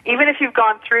 even if you've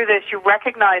gone through this, you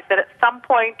recognize that at some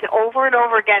point over and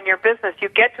over again in your business, you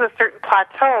get to a certain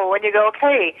plateau and you go,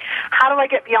 okay, how do I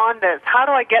get beyond this? How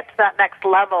do I get to that next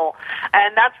level?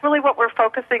 And that's really what we're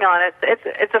focusing on.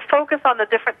 It's a focus on the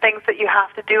different things that you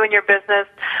have to do in your business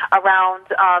around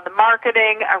the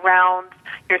marketing, around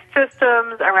your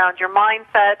systems, around your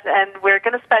mindset. And we're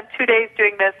going to spend 2 days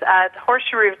doing this at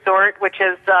Horseshoe Resort, which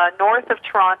is north of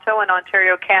Toronto in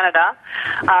Ontario, Canada,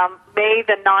 May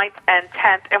the 9th and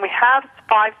 10th. And we have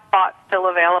 5 spots still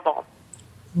available.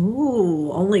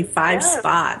 Ooh, only 5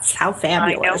 spots. How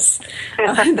fabulous.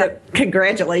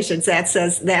 Congratulations. That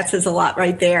says a lot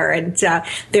right there. And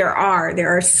there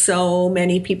are so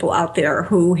many people out there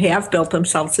who have built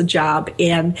themselves a job,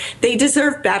 and they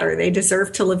deserve better. They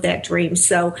deserve to live that dream.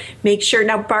 So make sure.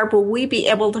 Now, Barb, will we be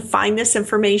able to find this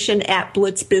information at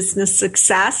Blitz Business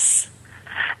Success?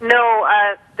 No,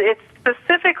 it's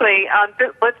specifically on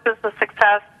Blitz Business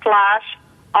Success /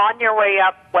 On Your Way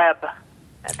Up Web.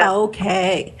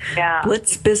 Okay. Yeah.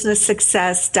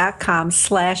 blitzbusinesssuccess.com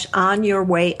 / On Your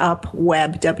Way Up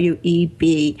Web,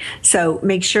 WEB. So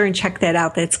make sure and check that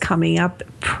out. That's coming up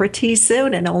pretty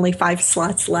soon, and only 5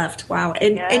 slots left. Wow.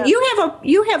 And and you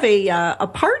have a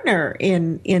partner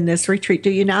in this retreat, do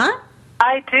you not?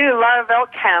 I do. Lara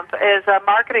Veldkamp is a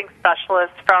marketing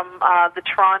specialist from the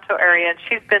Toronto area, and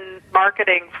she's been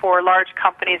marketing for large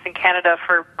companies in Canada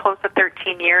for close to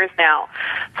 13 years now.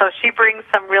 So she brings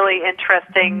some really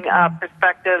interesting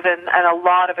perspective and a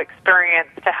lot of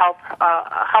experience to help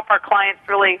our clients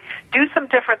really do some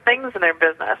different things in their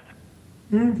business.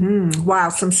 Mm-hmm. Wow,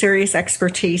 some serious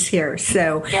expertise here.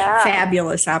 So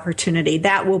fabulous opportunity.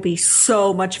 That will be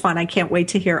so much fun. I can't wait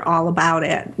to hear all about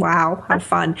it. Wow, how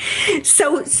fun.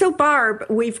 So Barb,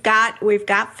 we've got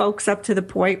folks up to the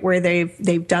point where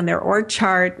they've done their org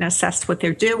chart and assessed what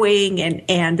they're doing,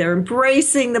 and they're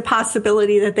embracing the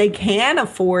possibility that they can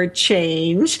afford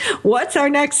change. What's our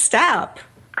next step?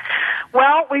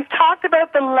 Well, we've talked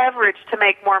about the leverage to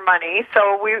make more money.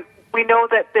 So we know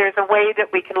that there's a way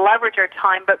that we can leverage our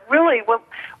time, but really what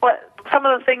some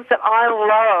of the things that I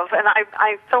love, and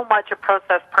I'm so much a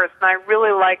process person, I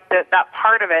really like that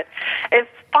part of it, is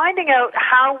finding out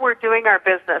how we're doing our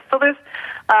business. So there's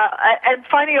and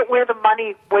finding out where the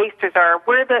money wasters are,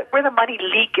 where the money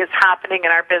leak is happening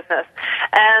in our business.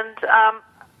 And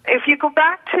if you go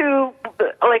back to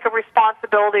like a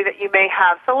responsibility that you may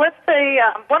have. So let's say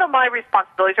one of my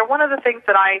responsibilities, or one of the things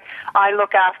that I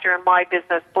look after in my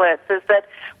business blitz, is that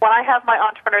when I have my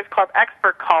Entrepreneurs Club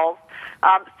expert calls,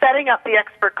 setting up the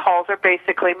expert calls are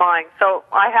basically mine. So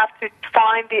I have to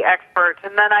find the expert,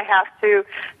 and then I have to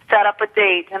set up a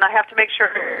date, and I have to make sure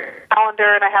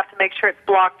calendar, and I have to make sure it's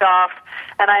blocked off,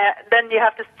 and then you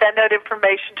have to send out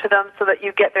information to them so that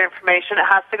you get their information. It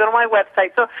has to go to my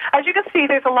website. So as you can see,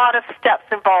 there's a lot of steps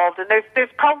involved, and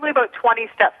there's probably about 20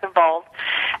 steps involved.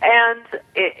 And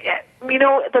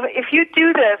if you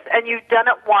do this and you've done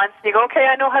it once, and you go, okay,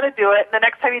 I know how to do it, and the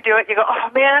next time you do it, you go,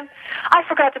 oh man, I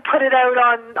forgot to put it out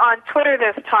on Twitter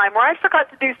this time, or I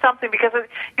forgot to do something because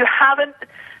you haven't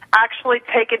actually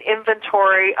taken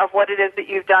inventory of what it is that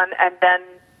you've done and then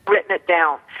written it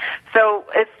down. So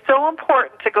it's so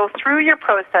important to go through your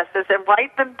processes and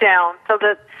write them down so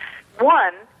that,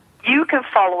 one, you can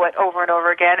follow it over and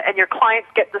over again and your clients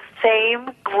get the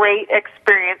same great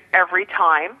experience every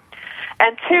time.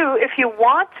 And two, if you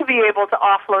want to be able to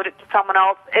offload it to someone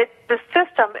else, the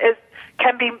system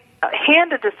can be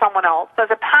handed to someone else as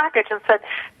a package and said,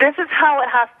 this is how it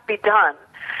has to be done.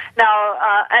 Now,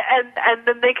 and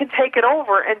then they can take it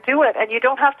over and do it, and you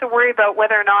don't have to worry about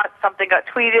whether or not something got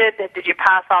tweeted, did you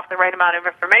pass off the right amount of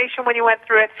information when you went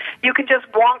through it. You can just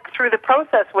walk through the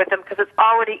process with them because it's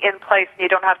already in place and you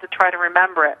don't have to try to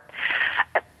remember it.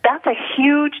 That's a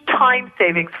huge time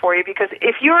savings for you, because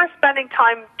if you're spending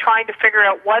time trying to figure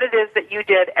out what it is that you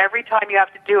did every time you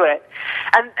have to do it,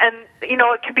 and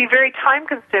it can be very time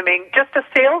consuming. Just a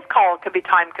sales call can be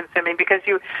time consuming because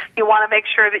you want to make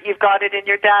sure that you've got it in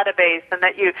your database and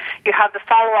that you have the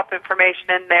follow-up information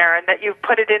in there and that you've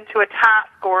put it into a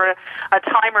task or a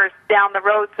timer down the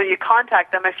road so you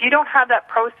contact them. If you don't have that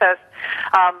process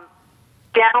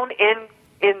down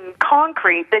in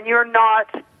concrete, then you're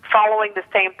not following the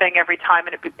same thing every time,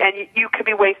 and you could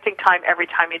be wasting time every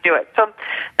time you do it. So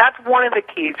that's one of the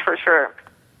keys for sure.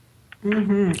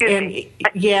 Mm-hmm.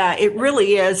 And yeah, it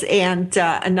really is. And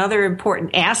another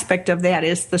important aspect of that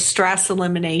is the stress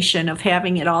elimination of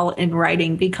having it all in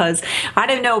writing, because I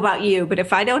don't know about you, but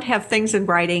if I don't have things in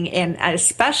writing, and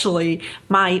especially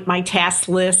my task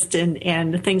list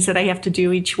and the things that I have to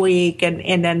do each week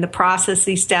and then the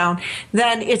processes down,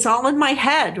 then it's all in my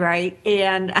head, right?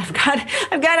 And I've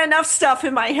got enough stuff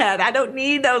in my head. I don't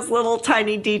need those little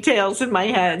tiny details in my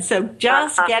head. So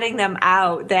just getting them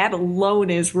out, that alone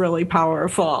is really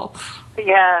powerful.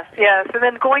 Yes. And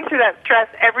then going through that stress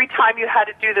every time you had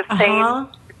to do the same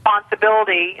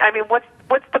responsibility. I mean, what's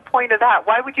the point of that?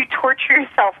 Why would you torture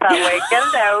yourself that way? Get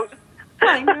it out.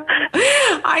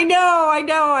 I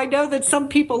know that some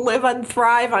people live and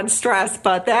thrive on stress,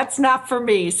 but that's not for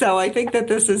me. So I think that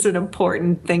this is an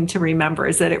important thing to remember,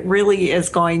 is that it really is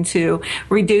going to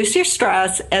reduce your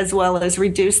stress as well as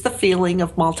reduce the feeling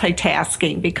of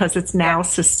multitasking, because it's now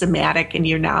systematic and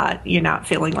you're not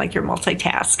feeling like you're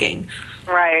multitasking.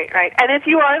 Right. And if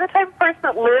you are the type of person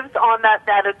that lives on that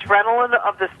adrenaline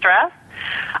of the stress,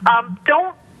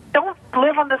 don't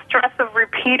live on the stress of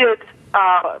repeated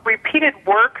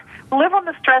work. Live on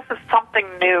the stress of something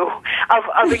new,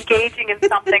 of engaging in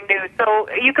something new. So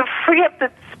you can free up the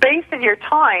space in your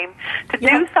time to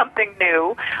do something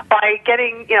new by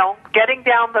getting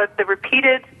down the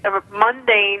repeated,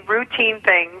 mundane, routine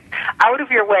things out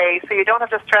of your way, so you don't have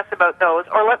to stress about those,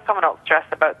 or let someone else stress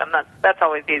about them. That's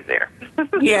always easier.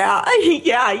 Yeah,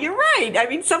 you're right. I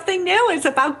mean, something new is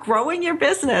about growing your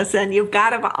business, and you've got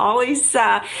to always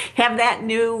have that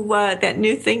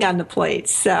new thing on the plate.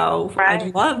 So I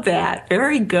love that.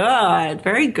 Very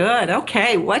good.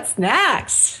 Okay, what's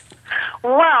next?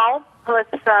 Well,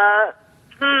 let's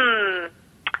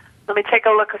let me take a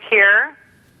look here.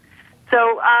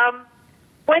 So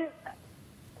when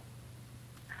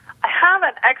I have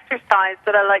an exercise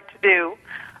that I like to do,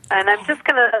 and I'm just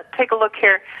going to take a look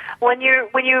here. When you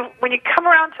come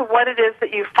around to what it is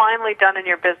that you've finally done in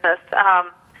your business,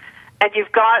 and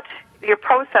you've got your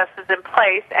processes in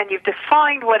place, and you've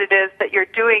defined what it is that you're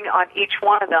doing on each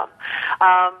one of them,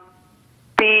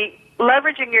 the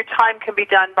leveraging your time can be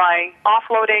done by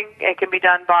offloading. It can be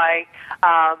done by,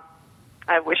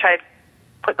 I wish I had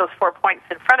put those 4 points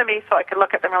in front of me so I could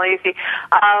look at them really easy.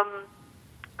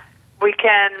 We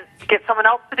can get someone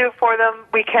else to do it for them.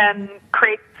 We can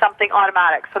create something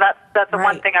automatic. So that's the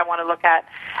one thing I want to look at.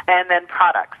 And then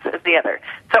products is the other.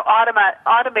 So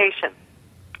automation.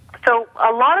 So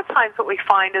a lot of times what we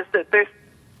find is that there's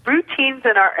routines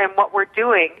in what we're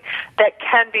doing that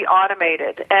can be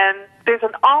automated. And there's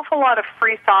an awful lot of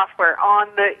free software on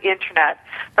the internet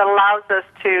that allows us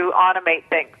to automate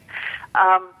things.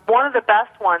 One of the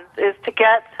best ones is to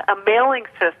get a mailing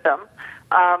system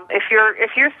If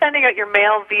you're sending out your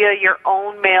mail via your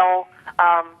own mail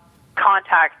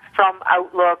contacts from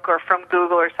Outlook or from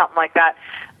Google or something like that,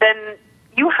 then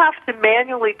you have to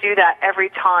manually do that every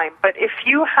time. But if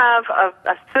you have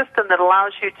a system that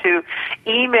allows you to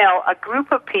email a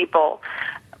group of people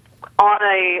on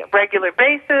a regular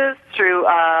basis through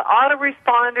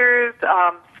autoresponders,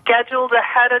 scheduled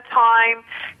ahead of time,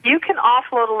 you can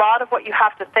offload a lot of what you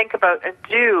have to think about and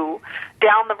do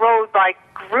down the road by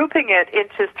grouping it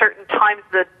into certain times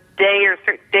of the day or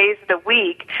certain days of the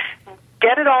week.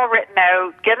 Get it all written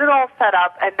out, get it all set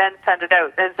up, and then send it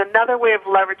out. There's another way of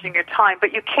leveraging your time,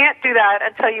 but you can't do that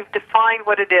until you've defined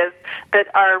what it is that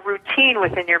are routine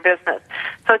within your business.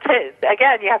 So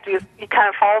again, you have to kind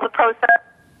of follow the process,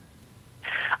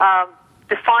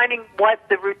 defining what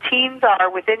the routines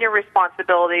are within your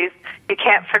responsibilities. You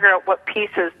can't figure out what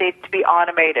pieces need to be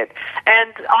automated.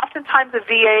 And oftentimes a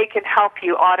VA can help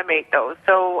you automate those.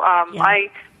 So I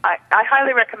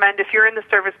highly recommend, if you're in the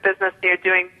service business and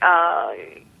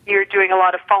you're doing a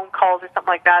lot of phone calls or something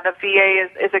like that, a VA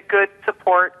is a good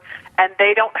support, and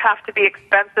they don't have to be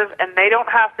expensive, and they don't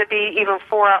have to be even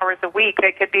 4 hours a week.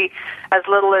 They could be as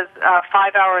little as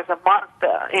 5 hours a month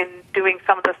in doing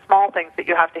some of the small things that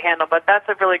you have to handle. But that's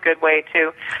a really good way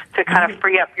to kind of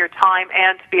free up your time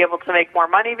and to be able to make more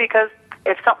money, because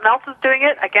if something else is doing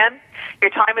it, again, your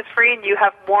time is free and you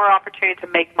have more opportunity to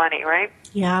make money, right?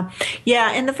 Yeah.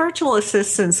 And the virtual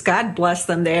assistants, God bless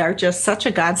them, they are just such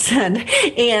a godsend.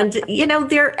 And,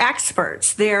 they're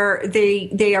experts.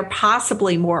 They are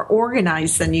possibly more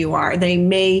organized than you are. They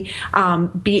may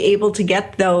be able to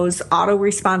get those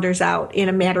autoresponders out in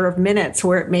a matter of minutes,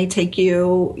 where it may take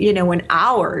you, an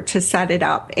hour to set it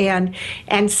up. And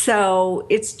so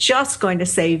it's just going to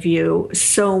save you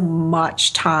so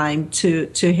much time to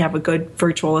have a good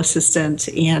virtual assistant.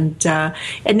 And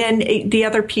then the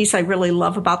other piece I really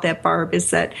love about that, Barb,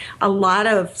 is that a lot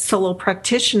of solo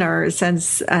practitioners and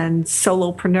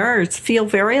solopreneurs feel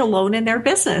very alone in their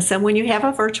business. And when you have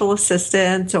a virtual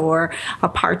assistant or a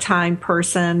part-time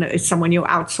person, someone you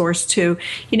outsource to,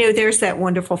 there's that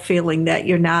wonderful feeling that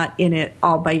you're not in it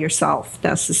all by yourself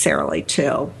necessarily,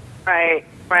 too. Right.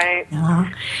 Uh-huh.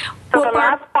 So the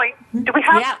last point, do we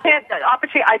have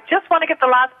opportunity? I just want to get the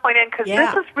last point in, because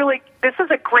this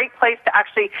is a great place to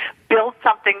actually build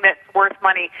something that's worth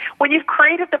money. When you've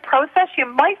created the process, you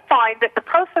might find that the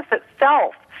process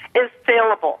itself is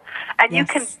saleable, and you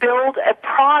can build a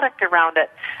product around it.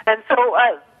 And so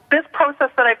this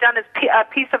process that I've done is a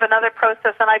piece of another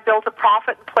process, and I built a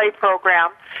profit and play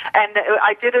program, and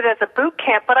I did it as a boot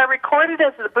camp, but I recorded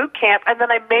it as a boot camp, and then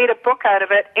I made a book out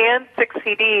of it and 6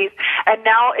 CDs, and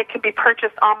now it can be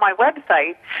purchased on my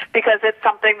website, because it's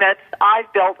something that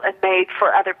I've built and made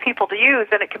for other people to use,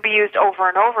 and it can be used over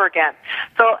and over again.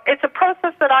 So it's a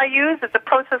process that I use, it's a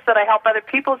process that I help other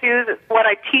people use, it's what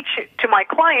I teach to my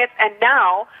clients, and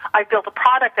now I've built a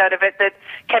product out of it that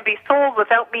can be sold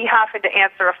without me having to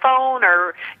answer a phone,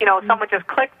 or someone just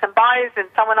clicks and buys and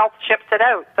someone else ships it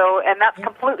out. So, and that's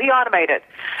completely automated,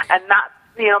 and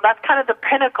that's kind of the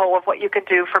pinnacle of what you can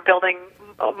do for building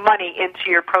money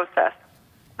into your process.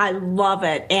 I love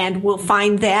it, and we'll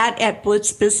find that at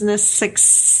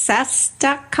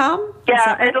blitzbusinesssuccess.com.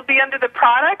 Yeah, it'll be under the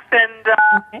products, and to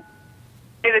tell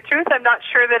you the truth, I'm not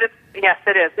sure that it's. Yes,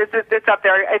 it is. It's up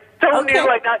there. It's so new.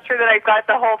 I'm not sure that I've got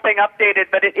the whole thing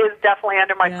updated, but it is definitely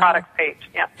under my products page.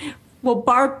 Yeah. Well,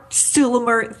 Barb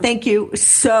Stuhlemmer, thank you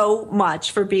so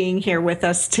much for being here with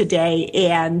us today.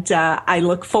 And I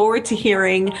look forward to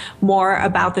hearing more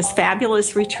about this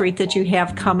fabulous retreat that you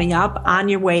have coming up, On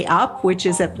Your Way Up, which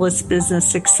is at Bliss Business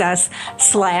Success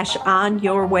 /On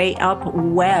Your Way Up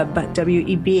Web,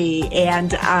 WEB.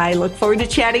 And I look forward to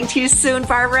chatting to you soon,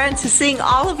 Barbara, and to seeing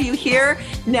all of you here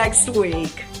next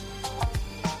week.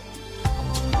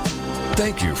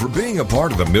 Thank you for being a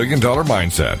part of the $1 Million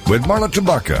Mindset with Marla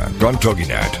Tabaka on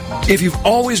TogiNet. If you've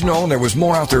always known there was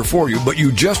more out there for you, but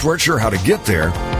you just weren't sure how to get there,